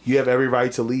 you have every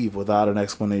right to leave without an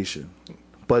explanation.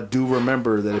 But do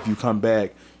remember that if you come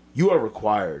back, you are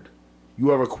required.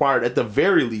 You are required at the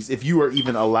very least, if you are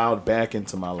even allowed back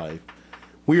into my life.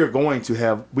 We are going to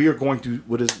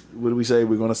what do we say?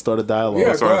 We're going to start a dialogue.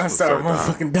 Yeah, go ahead and start a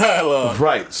motherfucking dialogue.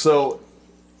 Right. So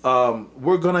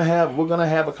we're gonna have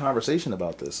a conversation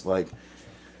about this. Like,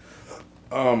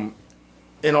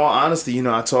 in all honesty,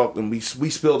 I talked and we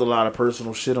spilled a lot of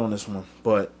personal shit on this one,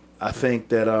 but I think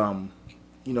that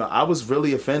I was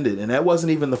really offended, and that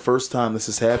wasn't even the first time this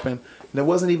has happened, and it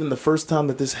wasn't even the first time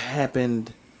that this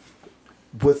happened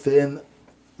within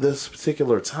this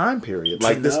particular time period.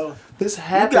 Like this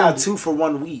happened. You got 2 for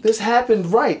 1 week. This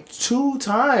happened 2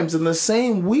 times in the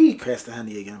same week. Pass the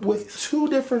honey again, please. With 2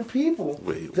 different people.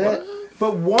 Wait,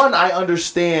 but one I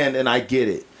understand and I get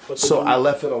it, so I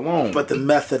left it alone. But the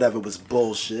method of it was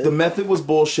bullshit. The method was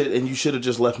bullshit, and you should have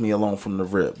just left me alone from the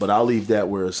rip. But I'll leave that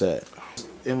where it's at.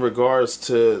 In regards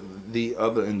to the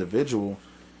other individual,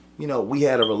 we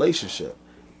had a relationship.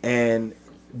 And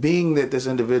being that this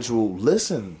individual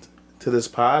listened to this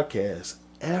podcast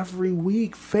every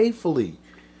week faithfully,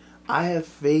 I have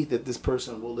faith that this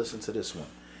person will listen to this one.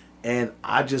 And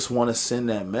I just want to send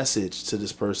that message to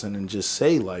this person and just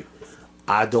say, like,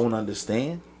 I don't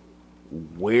understand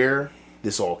where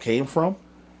this all came from.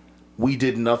 We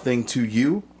did nothing to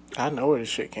you. I know where this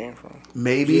shit came from.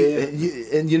 Maybe.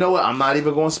 Yeah. And you know what? I'm not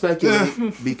even going to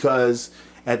speculate because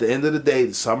at the end of the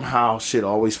day, somehow shit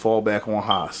always fall back on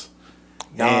Haas.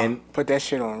 And put that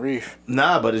shit on Reef.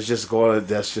 Nah, but it's just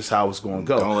that's just how it's going to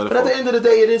go. But fall. at the end of the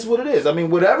day, it is what it is. I mean,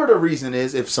 whatever the reason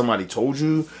is, if somebody told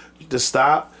you to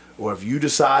stop or if you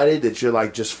decided that you're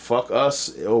like, just fuck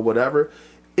us or whatever,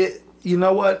 you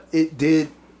know what? It did,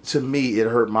 to me, it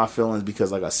hurt my feelings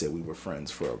because, like I said, we were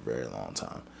friends for a very long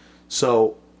time.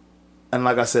 So, and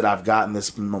like I said, I've gotten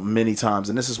this many times,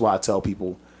 and this is why I tell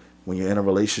people when you're in a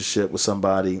relationship with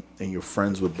somebody and you're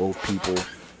friends with both people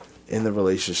in the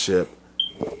relationship,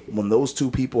 when those 2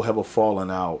 people have a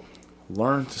falling out,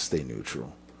 learn to stay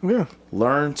neutral. Yeah.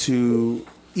 Learn to,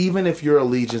 even if your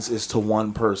allegiance is to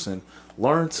one person,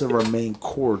 learn to remain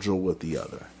cordial with the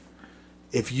other.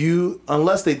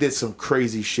 Unless they did some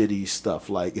crazy shitty stuff,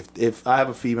 like if I have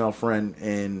a female friend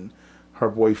and her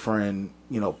boyfriend,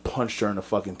 punched her in the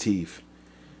fucking teeth,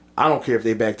 I don't care if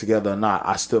they back together or not.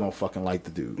 I still don't fucking like the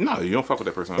dude. No, you don't fuck with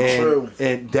that person.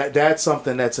 And that's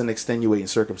something that's an extenuating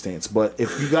circumstance. But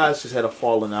if you guys just had a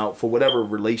falling out for whatever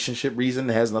relationship reason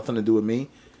that has nothing to do with me,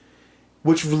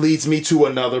 which leads me to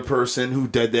another person who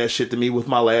did that shit to me with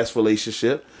my last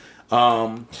relationship. Shit,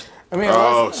 I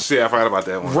forgot about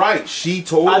that one. Right, she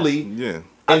totally.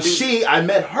 I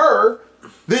met her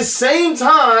this same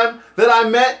time that I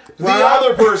met the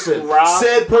other person.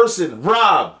 Said person,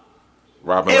 Rob.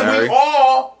 Rob and And Larry. we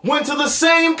all went to the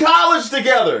same college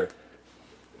together.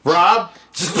 Rob.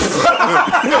 Shout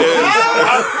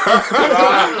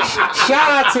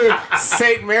out to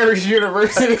St. Mary's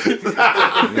University.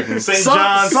 St.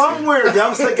 John's. Somewhere. I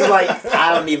was thinking, like,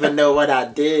 I don't even know what I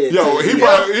did. Yo, he He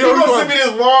gonna send me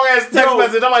this long ass text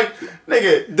message. I'm like,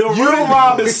 nigga, The real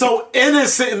Rob is so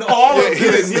innocent in all of he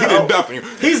this. did nothing.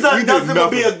 He's done He did nothing but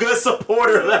nothing. be a good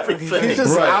supporter of everything. He's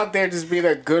just Right. out there just being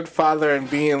a good father and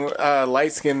being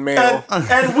light-skinned male.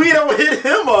 and we don't hit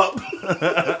him up.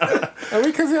 And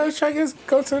because he always try to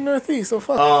go to the Northeast, so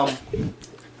fuck.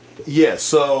 Yeah,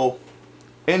 so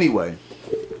anyway,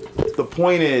 the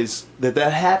point is that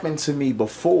happened to me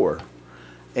before.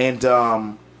 And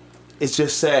it's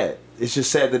just sad. It's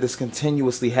just sad that this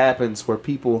continuously happens where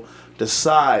people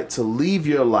decide to leave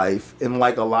your life, and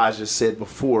like Elijah said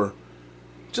before,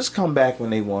 just come back when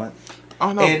they want.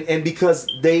 Oh no. And because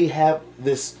they have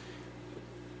this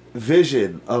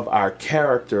vision of our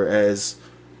character as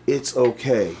it's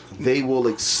okay, they will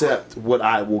accept what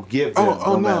I will give them,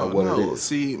 no matter what it is.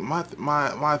 See, my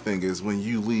thing is when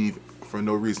you leave for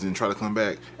no reason and try to come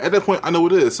back. At that point, I know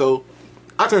what it is. So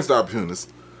I turn to the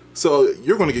opportunist. So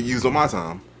you're going to get used on my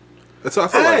time. That's what I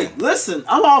feel Hey, like. listen,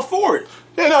 I'm all for it.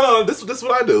 Yeah, no. This is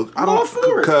what I do. I I'm all don't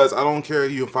for it. because I don't care.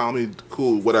 You found me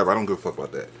cool, whatever. I don't give a fuck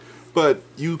about that. But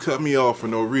you cut me off for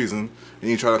no reason, and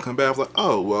you try to come back. I was like,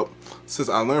 oh well, since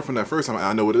I learned from that first time,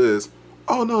 I know what it is.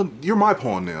 Oh no, you're my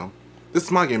pawn now. This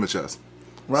is my game of chess.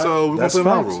 Right. So we're gonna That's play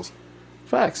my facts. rules.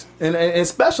 Facts, and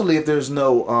especially if there's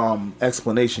no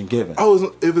explanation given.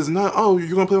 Oh, if it's not, oh,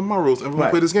 you're gonna play my rules, and we're gonna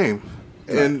Right. play this game.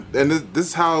 And this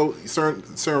is how certain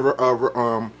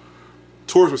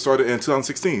tours were started in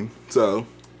 2016. So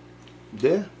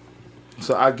Yeah.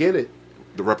 So I get it.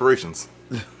 the reparations.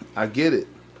 I get it.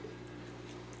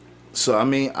 So I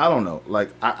mean, I don't know. Like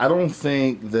I don't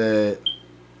think that.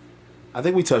 I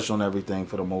think we touched on everything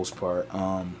for the most part.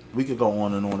 We could go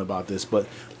on and on about this, but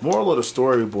moral of the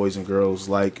story, boys and girls,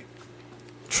 like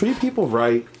treat people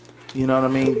right. You know what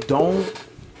I mean? Don't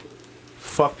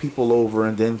fuck people over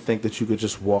and then think that you could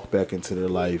just walk back into their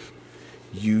life,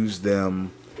 use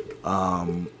them,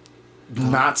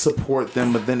 not support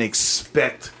them, but then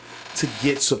expect to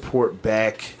get support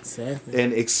back. Exactly.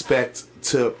 And expect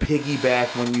to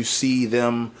piggyback when you see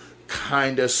them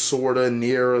kind of sort of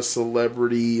near a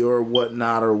celebrity or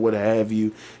whatnot or what have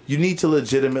you. You need to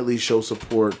legitimately show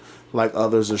support like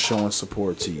others are showing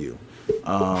support to you.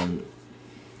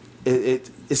 It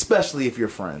especially if you're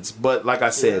friends. But like I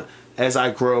said, as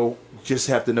I grow, just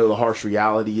have to know the harsh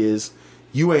reality is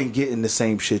you ain't getting the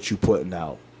same shit you putting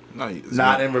out. No, it's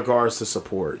Not in regards to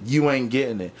support. You ain't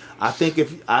getting it. I think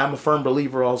I'm a firm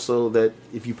believer also that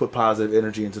if you put positive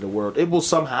energy into the world, it will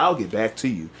somehow get back to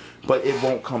you, but it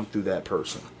won't come through that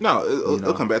person. No,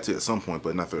 it'll come back to you at some point,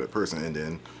 but not for that person. And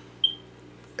then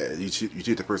you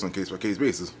treat the person on case by case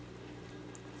basis.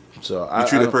 So You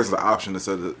treat the person as an option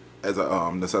instead of as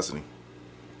a necessity.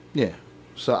 Yeah.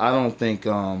 So I don't think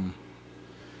that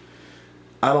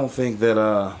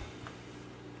I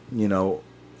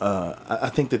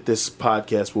think that this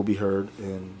podcast will be heard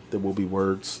and there will be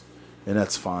words, and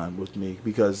that's fine with me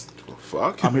because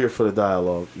Fuck. I'm here for the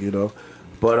dialogue,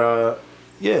 But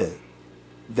yeah,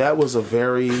 that was a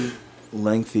very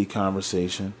lengthy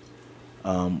conversation.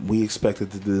 We expected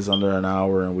to do this under an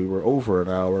hour, and we were over an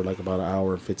hour, like about an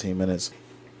hour and 15 minutes.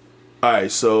 All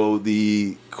right, so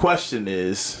the question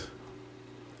is,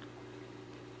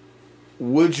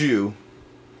 would you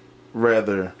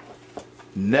rather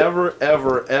never,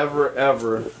 ever, ever,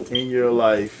 ever in your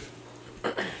life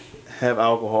have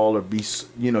alcohol or be,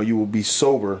 you will be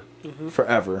sober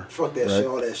forever? Fuck that right? shit,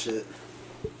 all that shit.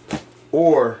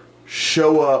 Or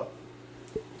show up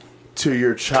to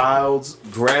your child's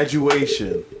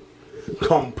graduation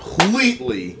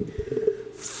completely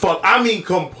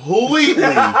completely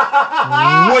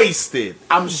wasted.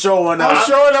 I'm showing up. I'm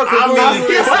showing up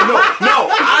completely.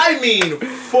 I mean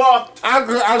fucked I'm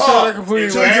showing up completely.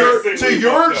 to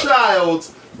your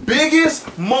child's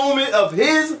biggest moment of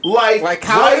his life, Like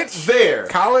college? right there.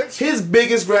 College? His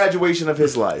biggest graduation of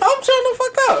his life. I'm trying to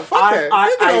fuck up. Fuck I- that. I-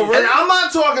 Get I- over And it. I'm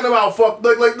not talking about fuck.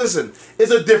 Like, listen,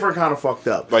 it's a different kind of fucked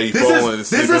up. Like you this falling and is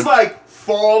this sleeping? is like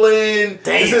falling.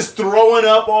 Damn. This is throwing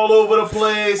up all over the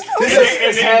place. This And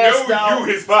is they passed know out. you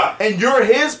his pop. And you're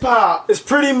his pop. It's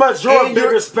pretty much your And you're-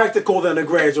 bigger spectacle than a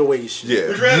graduation. Would Yeah.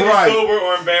 you rather Right. be sober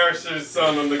or embarrass your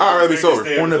son on the I'd rather be biggest sober.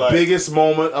 day of On his the life? biggest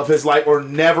moment of his life, or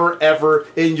never ever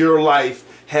in your life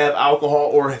have alcohol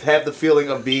or have the feeling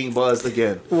of being buzzed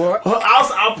again. What?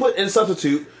 I'll put in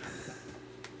substitute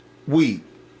weed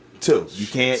too. You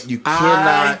cannot.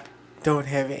 I don't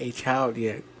have a child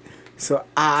yet, so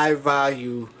I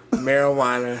value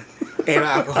marijuana and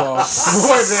alcohol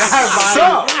more than I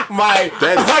value my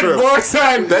That is true. unborn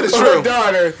son That is or true.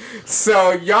 daughter.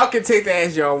 So y'all can take that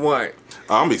as y'all want.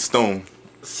 I'm gonna be stoned.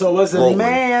 So as a Rolling.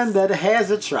 man that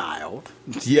has a child,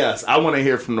 Yes, I want to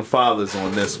hear from the fathers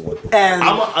on this one. and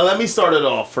Let me start it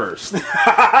off first.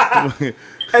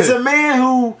 as a man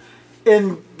who,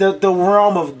 in the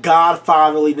realm of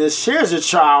godfatherliness, shares a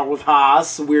child with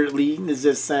Haas, weirdly as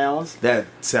this sounds, That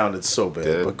sounded so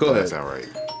bad, but go ahead. That's all right.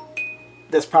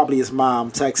 that's probably his mom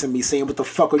texting me saying, "What the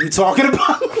fuck are you talking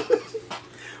about?"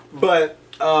 But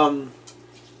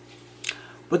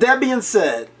with that being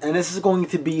said, and this is going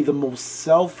to be the most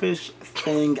selfish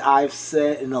thing I've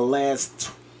said in the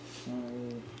last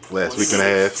Last week and a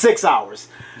half. 6 hours.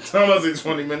 Almost in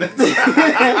 20 minutes. Go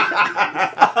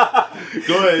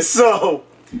ahead. So,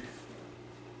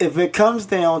 if it comes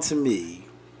down to me,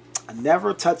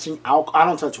 never touching alcohol, I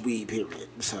don't touch weed, period.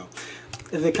 So,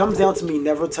 if it comes down to me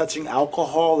never touching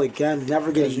alcohol again,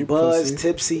 never getting you buzzed, pussy.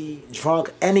 tipsy,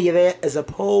 drunk, any of that, as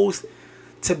opposed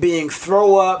to being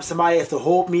throw up, somebody has to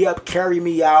hold me up, carry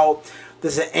me out.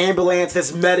 There's an ambulance,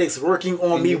 there's medics working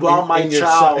on me while my and your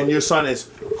child. son, and your son is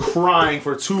crying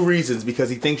for two reasons: because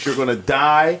he thinks you're gonna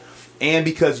die, and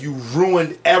because you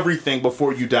ruined everything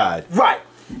before you died. Right.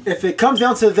 If it comes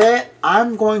down to that,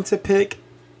 I'm going to pick.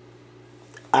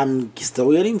 I'm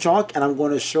still getting drunk, and I'm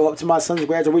going to show up to my son's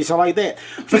graduation like that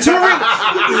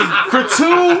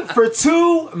for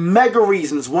two mega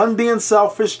reasons. One being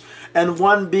selfish, and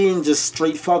one being just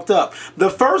straight fucked up. The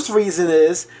first reason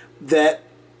is that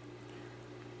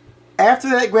after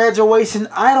that graduation,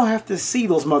 I don't have to see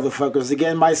those motherfuckers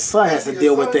again. My son has to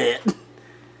deal with that.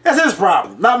 That's his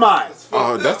problem, not mine.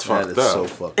 Oh, that's That fucked is so up.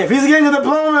 fucked. If he's getting a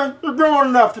diploma, you're grown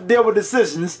enough to deal with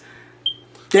decisions.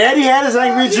 Daddy had his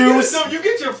angry juice. You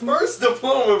get your first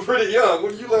diploma pretty young.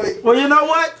 What are you like? Well, you know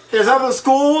what? There's other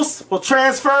schools will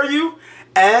transfer you,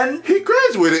 and He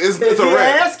graduated. It's if a you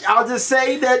wrap. ask, I'll just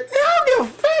say that.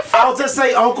 I'll just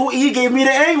say Uncle E gave me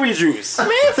the angry juice, Man,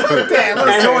 fuck that.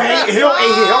 and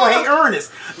he'll hate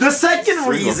Ernest. The second He's gonna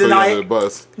reason throw you under the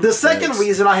bus. the second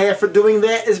reason I have for doing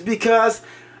that is because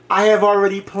I have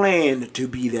already planned to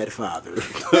be that father.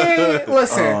 Man,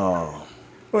 listen.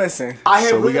 Listen. I have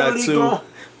So we got literally two. gone.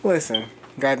 Listen.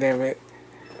 God damn it.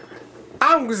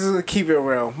 I'm just gonna keep it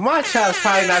real. My child's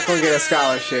probably not gonna get a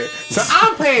scholarship. So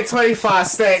I'm paying 25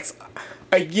 stacks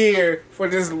a year for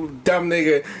this dumb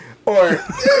nigga. Or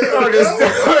this.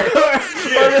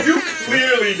 Yeah, you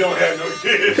clearly don't have no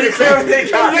kids.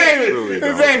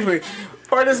 Exactly.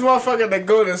 Or this motherfucker that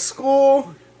go to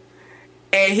school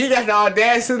and he got the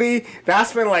audacity that I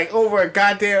spend like over a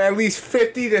goddamn at least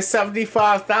 $50,000 to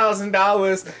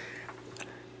 $75,000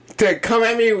 to come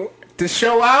at me to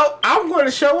show out. I'm going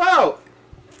to show out.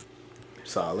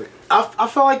 Solid. I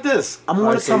feel like this. I'm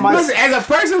going to tell my Listen, as a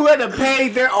person who had to pay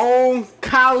their own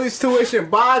college tuition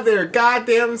by their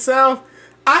goddamn self,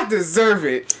 I deserve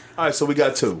it. All right, so we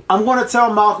got two. I'm going to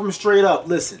tell Malcolm straight up.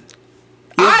 Listen,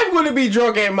 I'm going to be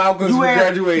drunk at Malcolm's You have-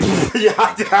 graduation. yeah,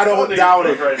 I don't doubt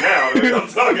it. Right now, I'm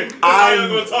talking. I'm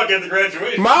going to talk at the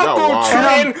graduation. Malcolm, wow.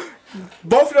 Trent,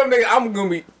 both of them niggas, I'm going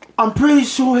to be. I'm pretty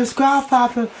sure his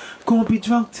godfather gonna be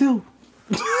drunk too.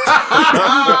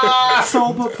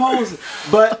 Sober posing,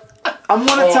 but I'm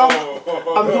gonna tell.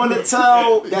 I'm gonna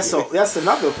tell. That's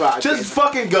another podcast. Just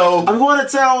fucking go. I'm going to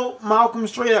tell Malcolm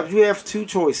straight up. You have two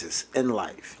choices in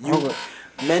life.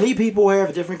 Many people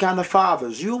have different kind of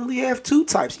fathers. You only have two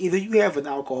types. Either you have an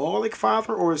alcoholic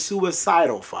father or a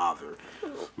suicidal father.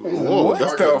 Whoa,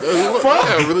 that's the fuck?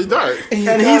 Yeah, really dark.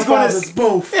 And he's going to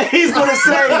both. He's gonna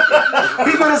say,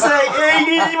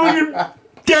 hey,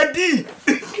 Daddy.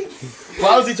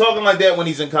 Why was he talking like that when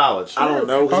he's in college? I don't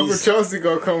know. Uncle He's, Chelsea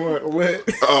gonna come up lit.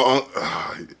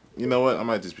 You know what? I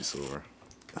might just be sober.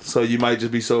 So you might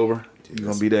just be sober. You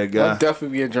gonna be that guy. I'll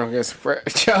definitely be a drunk as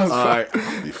Charles All right. Be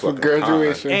for fucking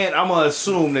graduation. And I'm gonna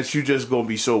assume that you just gonna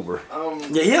be sober.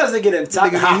 yeah, he doesn't get in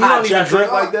touch. You don't even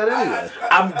drink like that anyway.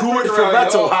 I'm good for Right,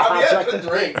 rental. I'm yet to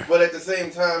drink, but at the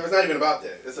same time, it's not even about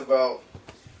that. It's about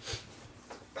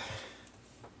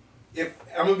if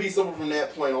I'm gonna be sober from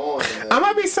that point on. Man. I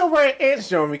might be sober at Aunt's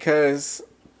joint because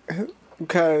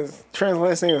Trent's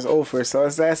last name is Ofer, so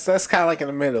that's kind of like in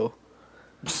the middle.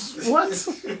 What?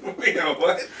 You know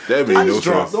what? That'd be I'm no just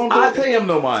drunk. trust. Don't pay him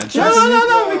no mind.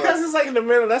 No, because it's like in the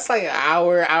middle. That's like an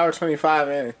hour 25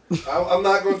 in. I'm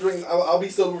not gonna drink. I'll be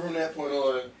sober from that point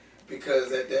on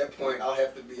because at that point I'll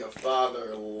have to be a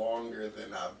father longer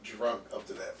than I've drunk up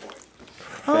to that point.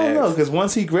 I don't know, because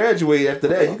once he graduates after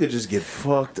that, you could just get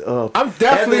fucked up. I'm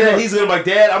definitely After that, gonna- he's gonna be like,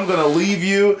 Dad, I'm gonna leave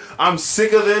you. I'm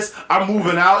sick of this. I'm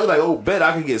moving out. You're like, oh, bet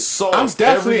I can get sauced. I'm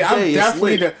definitely every day. I'm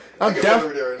It's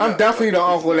lit. definitely the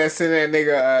uncle that sent that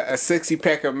nigga a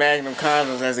 60-pack of Magnum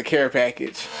condoms as a care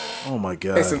package Oh my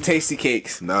god. and some tasty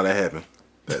cakes. No, that happened.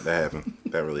 That happened.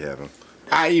 That really happened.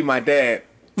 I.e. my dad.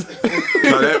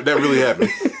 No, that really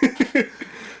happened.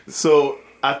 So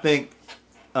I think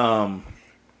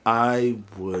I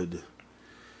would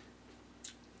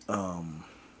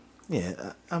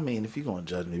yeah, I mean, if you're gonna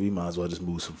judge me, we might as well just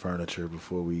move some furniture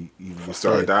before we even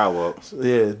Start a dialogue.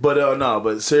 Yeah, but no,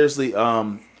 but seriously,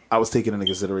 I was taking into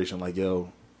consideration like,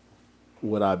 yo,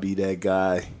 would I be that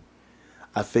guy?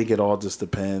 I think it all just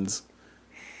depends,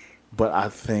 but I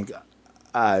think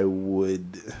I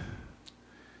would.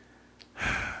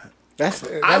 I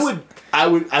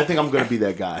think I'm gonna be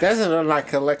that guy. That's like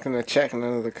collecting a check in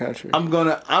another country. I'm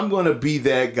gonna be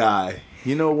that guy.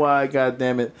 You know why? God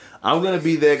damn it! I'm gonna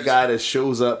be that guy that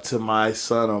shows up to my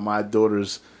son or my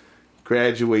daughter's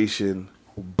graduation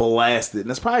blasted, and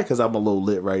it's probably because I'm a little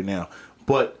lit right now.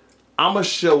 But I'm gonna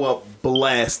show up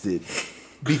blasted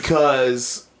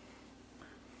because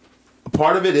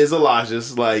part of it is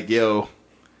Elijah's. Like, yo,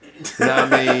 you know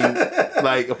what I mean?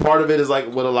 Like, a part of it is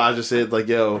like what Elijah said. Like,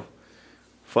 yo,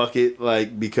 fuck it,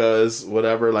 like, because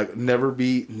whatever, like, never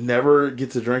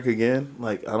get to drink again.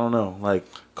 Like, I don't know, like,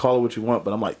 call it what you want,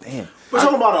 but I'm like, damn. We're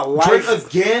talking about a life. Drink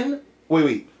again?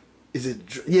 Wait. Is it?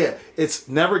 Yeah, it's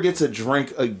never get to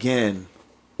drink again,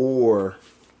 or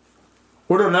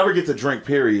they'll never get to drink.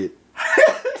 Period.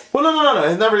 Well, no.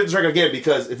 It's never get to drink again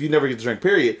because if you never get to drink,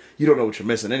 period, you don't know what you're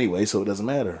missing anyway, so it doesn't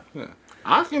matter. Yeah.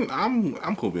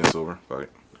 I'm cool being sober. Like,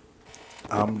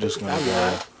 I'm just gonna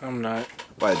go. I'm not.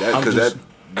 like that I'm because just-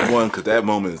 that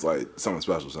moment is like something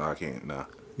special. So I can't. Nah.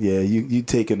 Yeah, you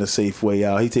taking the safe way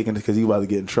out. He taking it because you about to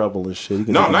get in trouble and shit.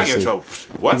 No, I'm not getting in trouble.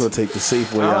 What? He gonna take the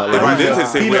safe way out. If I did take the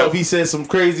safe he way know out- if he says some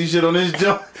crazy shit on his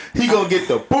jump, he gonna get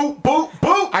the boop boop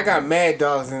boop. I got mad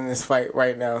dogs in this fight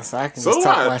right now, so I can So just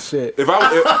talk what? my shit. If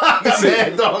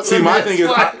Mad dogs see, in my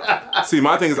this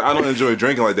thing is I don't enjoy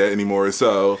drinking like that anymore.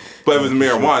 So, but if it's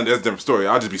marijuana, that's a different story.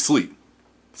 I'll just be asleep,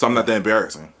 so I'm not that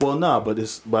embarrassing. Well, nah, but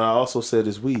I also said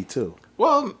it's weed too.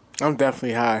 Well, I'm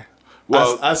definitely high.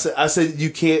 well, I said you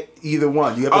can't either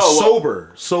one. You have Oh,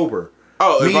 to sober.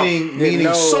 Oh, if meaning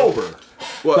No. sober,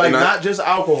 well, like and not just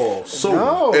alcohol. Sober.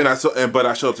 No. but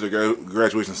I show up to the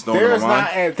graduation stoned in There's my mind.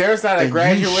 not a And you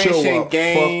graduation show up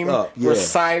game, fucked up, yeah.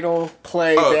 recital,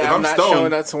 play Oh, that if I'm I'm not stoned-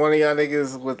 showing up to one of y'all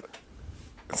niggas with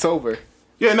sober.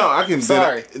 Yeah, no, I can.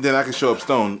 Sorry. Then I can show up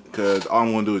stoned because all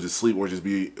I'm gonna do is just sleep or just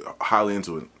be highly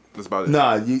into it. That's about it.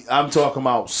 Nah, I'm talking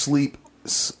about sleep,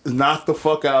 knock the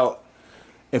fuck out,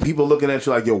 and people looking at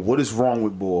you like, yo, what is wrong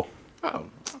with bull? Oh.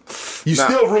 You Nah.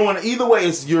 still ruin. Either way,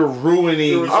 it's you're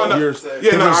ruining Oh, no. your.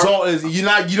 Yeah, the no, result is you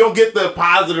don't get the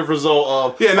positive result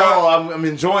of. Yeah, no. Oh, I'm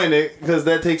enjoying it because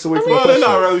that takes away from Well, the then no,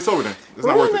 pleasure. I'd rather be sober then. It's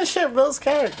not Ruin worth that it. shit builds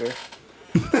character.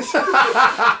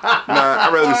 Nah,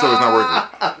 I'd rather be sober. It's not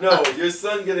worth it. No, your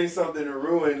son getting something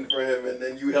ruined for him, and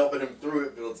then you helping him through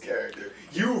it builds character.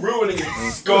 You ruining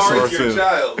it scars your Listen.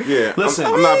 child. Yeah, Listen.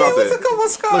 I'm not about What's a that. couple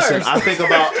scars? Listen, I think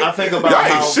about Y'all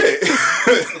how. ain't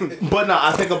shit. But no,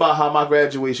 I think about how my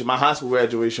high school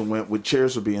graduation went with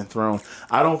chairs were being thrown.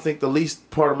 I don't think the least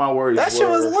part of my worries that shit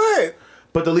was lit.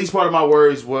 But the least part of my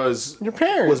worries was Your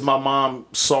parents. was my mom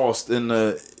sauced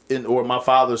or my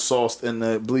father sauced in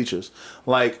the bleachers.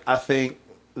 Like, I think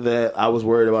that I was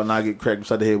worried about not getting cracked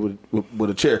upside the head with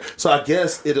a chair. So I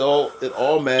guess it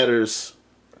all matters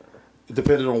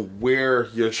depending on where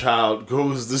your child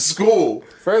goes to school.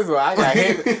 First of all, I got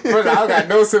hit. First of all, I got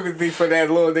no sympathy for that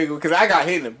little nigga because I got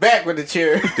hit in the back with the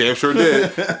chair. Damn sure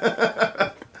did.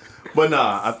 But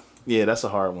nah, that's a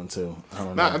hard one too. I don't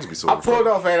know. Nah, I'd just be sober. I pulled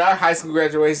off at our high school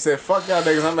graduation. Said, "Fuck y'all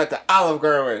niggas, I'm at the Olive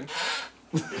Garden."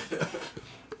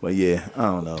 But yeah, I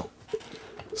don't know.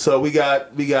 So we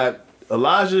got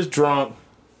Elijah's drunk,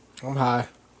 I'm high.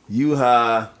 you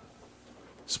high,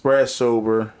 Spread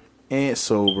sober, Ant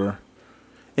sober.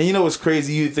 And you know what's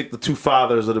crazy? You'd think the two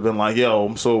fathers would have been like, yo,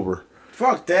 I'm sober.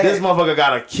 Fuck that. This motherfucker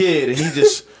got a kid and he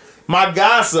just my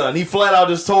godson, he flat out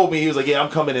just told me, he was like, yeah, I'm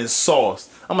coming in sauced.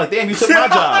 I'm like, damn, you took my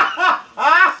job.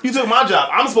 You took my job.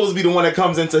 I'm supposed to be the one that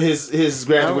comes into his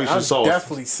graduation I'm sauce.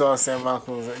 definitely saw Sam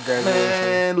Malcolm's graduation.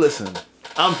 Man, listen.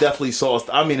 I'm definitely sauced.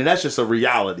 I mean, and that's just a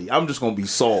reality. I'm just gonna be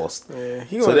sauced. Yeah,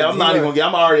 So that I'm not even gonna get.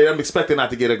 I'm expecting not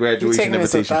to get a You graduation taking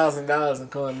us invitation. $1,000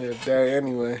 and calling it a day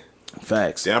anyway.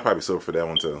 Facts. Yeah, I'm probably sober for that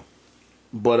one too.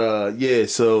 But yeah.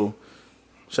 So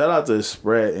shout out to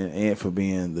Sprat and Ant for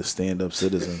being the stand-up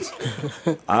citizens.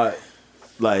 I'm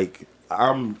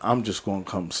just gonna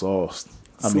come sauced.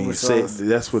 I mean, Super say,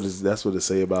 that's what it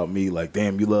say about me. Like,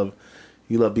 damn, you love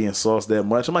being sauced that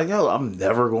much. I'm like, yo, I'm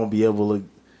never gonna be able to,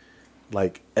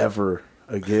 like, ever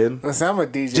again. Listen, I'm a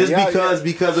DJ. Just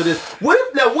because of this. What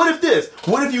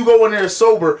if you go in there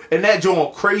sober and that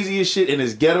joint crazy as shit and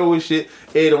it's ghetto as shit,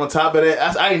 and on top of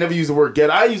that, I ain't never used the word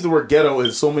ghetto. I used the word ghetto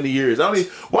in so many years. Why did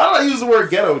I use the word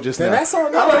ghetto just now? That's on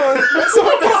them. That's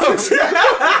on them. The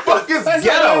fuck is That's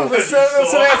ghetto? on them to send them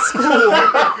to that school.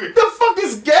 The fuck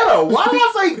is ghetto? Why did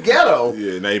I say ghetto?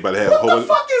 Yeah, now you about to have a What whole. the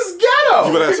fuck is You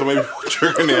ghetto? better have so many people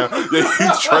drinking now. Yeah,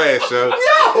 you trash, yo.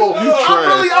 Yo,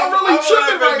 I'm really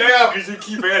tripping right now. Because you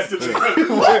keep asking me.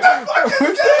 What the fuck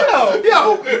is ghetto?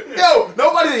 Yo,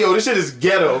 nobody. Yo, this shit is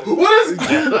ghetto. What is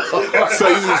ghetto? So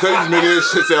you just making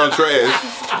this shit sound trash.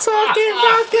 Talking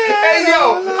about that. Hey, yo,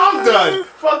 I'm done.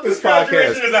 Fuck this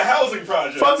Graduation podcast. is a housing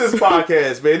project. Fuck this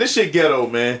podcast, man. This shit ghetto,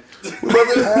 man. What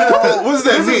does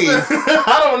that mean?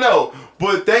 I don't know.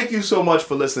 But thank you so much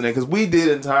for listening, because we did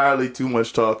entirely too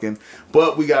much talking,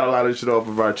 but we got a lot of shit off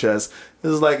of our chest.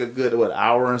 This is like a good,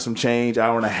 hour and some change,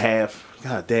 hour and a half.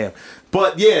 God damn.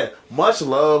 But yeah, much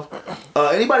love.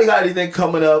 Anybody got anything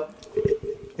coming up?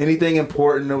 Anything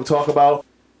important to talk about?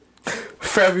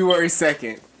 February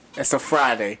 2nd. That's a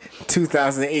Friday,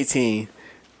 2018.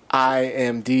 I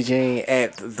am DJing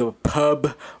at the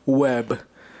Pub Web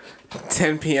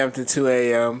 10 p.m. to 2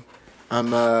 a.m. I'm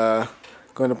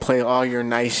going to play all your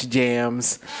nice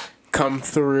jams. Come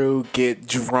through, get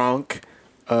drunk,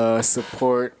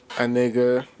 support a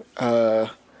nigga.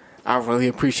 I really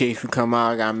appreciate if you come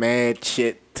out. I got mad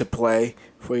shit to play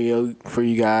for you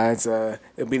guys.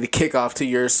 It'll be the kickoff to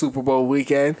your Super Bowl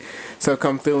weekend. So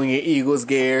come through in your Eagles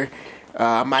gear.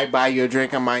 I might buy you a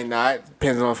drink, I might not.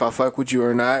 Depends on if I fuck with you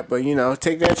or not. But, you know,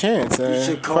 take that chance. You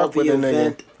should call the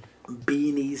event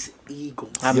Beanie's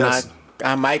Eagles.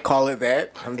 I might call it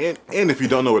that. And if you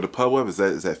don't know where the pub was,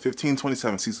 is that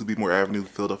 1527 Cecil B. Moore Avenue,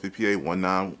 Philadelphia, PA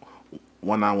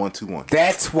 19121.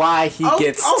 That's why he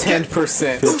gets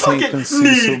 10%. Fucking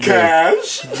need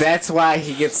cash. That's why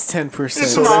he gets 10%.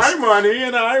 It's my money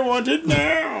and I want it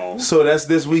now. So that's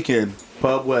this weekend.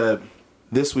 Pub Web.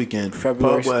 This weekend.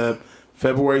 February. Pub Web.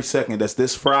 February 2nd. That's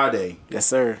this Friday. Yes,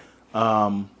 sir.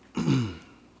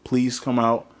 Please come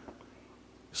out,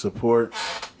 support,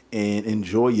 and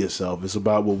enjoy yourself. It's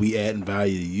about what we add in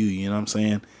value to you. You know what I'm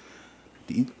saying?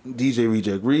 DJ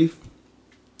Reject Reef.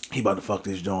 He about to fuck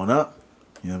this joint up.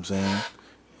 You know what I'm saying?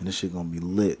 And this shit gonna be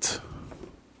lit.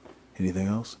 Anything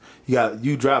else?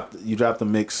 You dropped the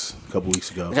mix a couple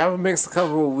weeks ago. Dropped a mix a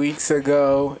couple of weeks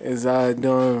ago. Is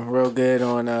doing real good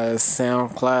on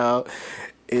SoundCloud.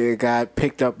 It got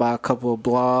picked up by a couple of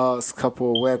blogs, a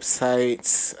couple of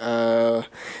websites.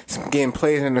 It's getting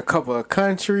played in a couple of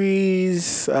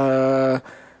countries.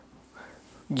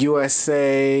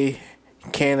 USA,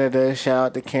 Canada, shout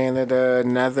out to Canada,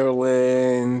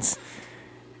 Netherlands.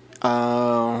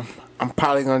 I'm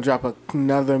probably going to drop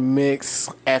another mix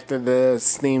after the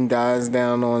steam dies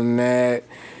down on that.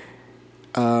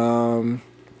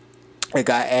 I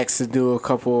got asked to do a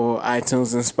couple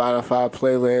iTunes and Spotify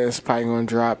playlists. Probably gonna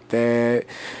drop that.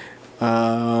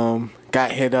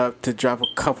 Got hit up to drop a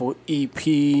couple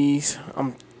EPs.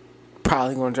 I'm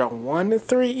probably gonna drop 1 to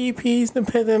 3 EPs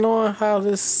depending on how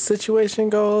this situation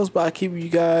goes. But I keep you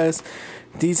guys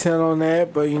detailed on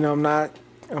that. But you know,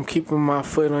 I'm keeping my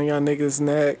foot on y'all niggas'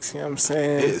 necks. You know what I'm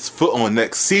saying? It's foot on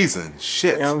next season.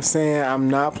 Shit. You know what I'm saying? I'm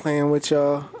not playing with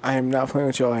y'all. I am not playing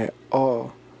with y'all at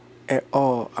all. At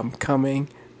all. I'm coming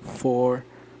for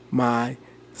my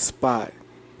spot.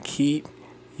 Keep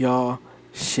y'all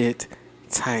shit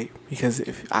tight, because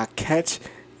if I catch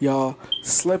y'all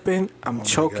slipping, I'm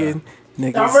choking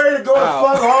niggas. I'm ready to go out. the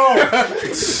fuck home.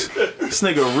 This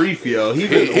nigga Reef, yo, he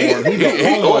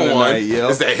been on one tonight, yo.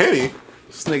 It's that Henny.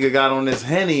 This nigga got on this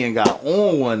Henny and got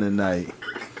on one tonight.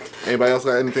 Anybody else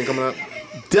got anything coming up?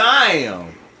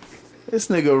 Damn. This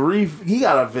nigga Reef, he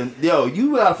got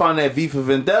you gotta find that V for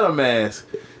Vendetta mask.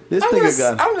 This nigga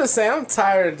got. I'm just saying, I'm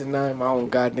tired of denying my own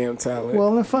goddamn talent.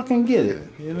 Well, then fucking get it.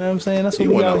 You know what I'm saying? That's what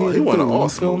we out here to do. You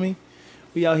feel me?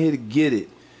 We out here to get it.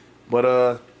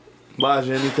 But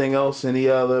Elijah, anything else? Any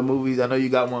other movies? I know you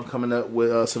got one coming up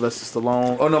with Sylvester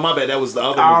Stallone. Oh no, my bad. That was the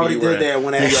other movie. I already did that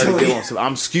one, actually.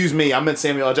 Excuse me, I meant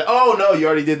Samuel L. Jackson. Oh no, you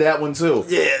already did that one too.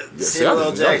 Yeah, Samuel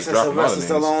L. Jackson,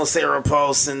 Sylvester Stallone, Sarah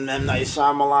Paulson, M. Night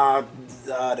Shyamalan,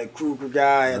 the Kruger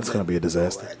guy. That's gonna be a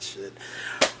disaster. All that shit.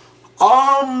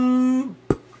 No,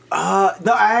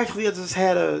 I just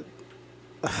had a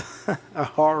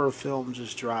horror film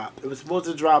just dropped. It was supposed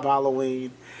to drop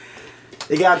Halloween.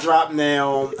 It got dropped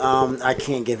now. I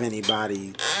can't give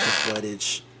anybody the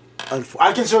footage.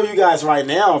 I can show you guys right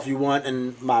now if you want,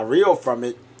 and my reel from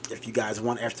it if you guys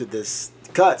want after this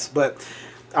cuts. But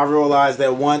I realized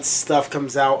that once stuff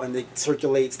comes out and it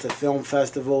circulates to film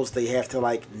festivals, they have to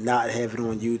not have it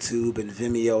on YouTube and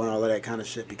Vimeo and all of that kind of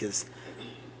shit, because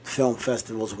film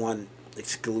festivals want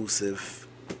exclusive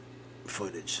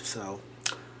footage. So,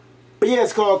 but yeah,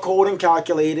 it's called Cold and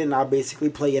Calculated, and I basically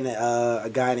play a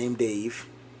guy named Dave,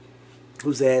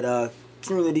 who's at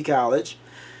community college,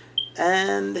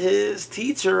 and his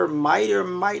teacher might or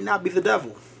might not be the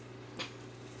devil.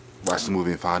 Watch the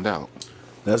movie and find out.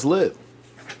 That's lit.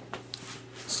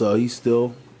 So he's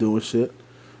still doing shit.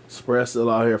 Spread still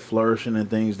out here flourishing in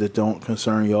things that don't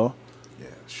concern y'all. Yeah.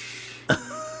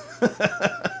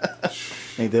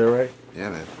 Ain't that right?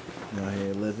 Yeah, man. You out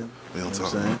here living. We don't You know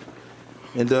talk. what I'm saying?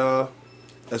 And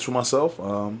as for myself,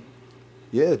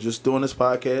 yeah, just doing this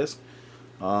podcast.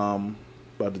 About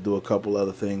to do a couple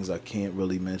other things I can't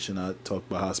really mention. I talked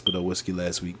about Hospital Whiskey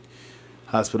last week.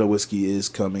 Hospital Whiskey is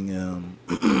coming.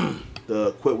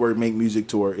 The Quit Work Make Music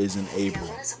tour is in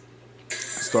April.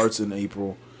 Starts in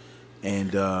April,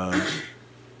 and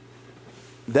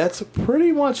that's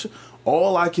pretty much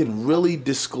all I can really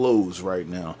disclose right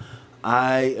now.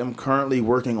 I am currently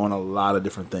working on a lot of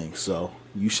different things, so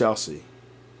you shall see.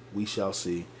 We shall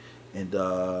see. And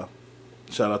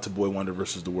shout out to Boy Wonder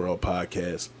vs. the World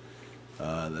podcast.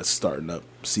 That's starting up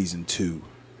season 2.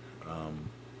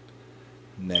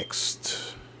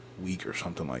 next week or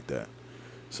something like that.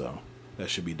 So that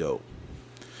should be dope.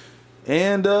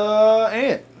 And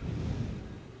Ant,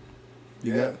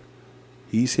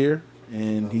 he's here,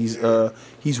 and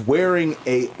he's wearing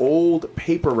a old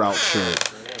Paper Route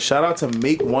shirt. Shout out to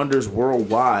Make Wonders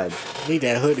Worldwide. Need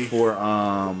that hoodie for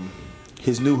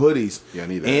his new hoodies. Yeah, I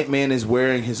need that. Ant-Man is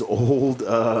wearing his old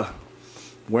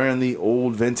wearing the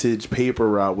old vintage Paper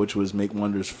Route, which was Make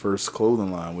Wonders' first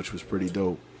clothing line, which was pretty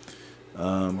dope.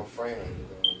 I'm gonna frame it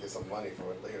and get some money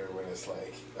for it later when it's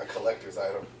like a collector's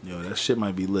item. Yo, that shit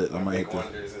might be lit. I might Make have to.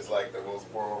 Wonders is like the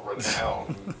most world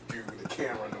renowned dude with the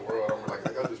camera in the world. I'm like,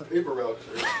 I got this Paper Route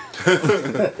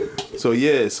shirt. So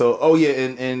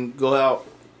and go out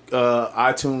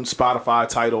iTunes, Spotify,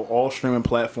 Tidal, all streaming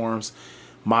platforms.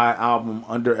 My album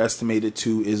Underestimated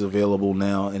 2 is available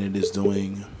now, and it is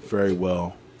doing very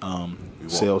well.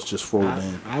 Sales just rolled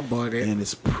in. I bought it. And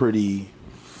it's pretty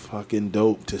fucking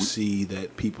dope to see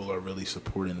that people are really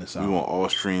supporting this We album. want all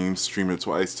streams. Stream it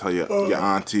twice. Tell your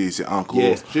aunties, your uncles.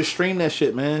 Yeah, just stream that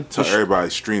shit, man. Tell everybody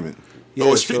stream it.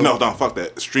 Yeah, Stream. so- No, fuck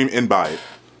that. Stream and buy it.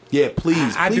 Yeah,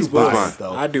 please. I please do both. buy it,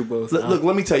 though. I do both. Look,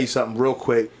 let me tell you something real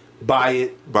quick. Buy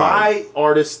it. Buy Buy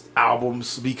artist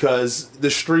albums, because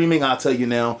the streaming, I'll tell you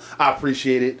now, I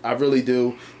appreciate it. I really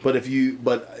do. But if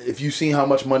you seen how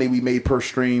much money we made per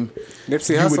stream,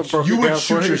 Nipsey Hussle broke it down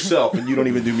shoot for you. yourself, and you don't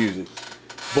even do music.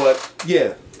 But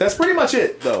yeah, that's pretty much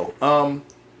it, though.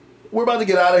 We're about to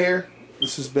get out of here.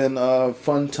 This has been a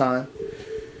fun time.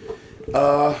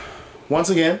 Once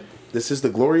again, this is the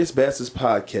Glorious Bastards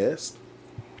Podcast.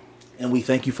 And we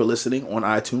thank you for listening on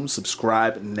iTunes.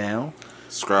 Subscribe now.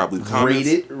 Subscribe, leave comments.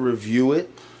 Rate it, review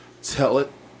it, tell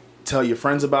your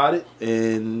friends about it,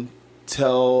 and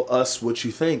tell us what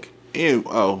you think. And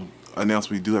announce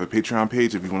we do have a Patreon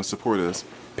page if you want to support us.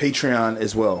 Patreon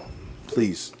as well,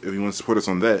 please. If you want to support us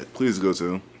on that, please go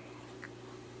to.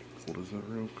 What is that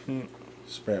real quick?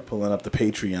 Sprat pulling up the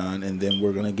Patreon, and then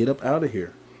we're gonna get up out of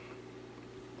here.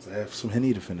 I have some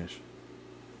Henny to finish.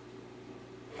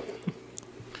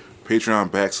 Patreon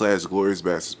 / Glorious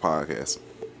Bastards Podcast.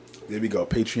 There we go.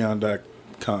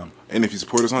 Patreon.com. And if you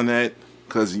support us on that,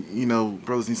 because,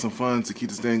 brothers need some fun to keep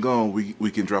this thing going,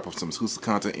 we can drop off some exclusive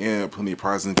content and plenty of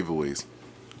prizes and giveaways.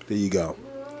 There you go.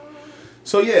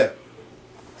 So yeah,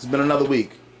 it's been another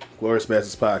week. Glorious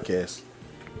Bastards Podcast.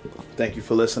 Thank you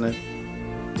for listening.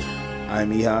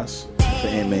 I'm Ehas for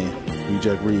Ant-Man,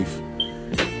 Reject Reef,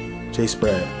 Jay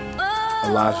Spratt,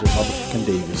 Elijah motherfucking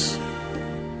Davis.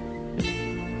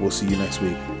 We'll see you next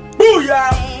week.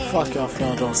 Booyah! Fuck y'all if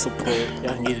y'all don't support.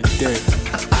 Y'all can get it today.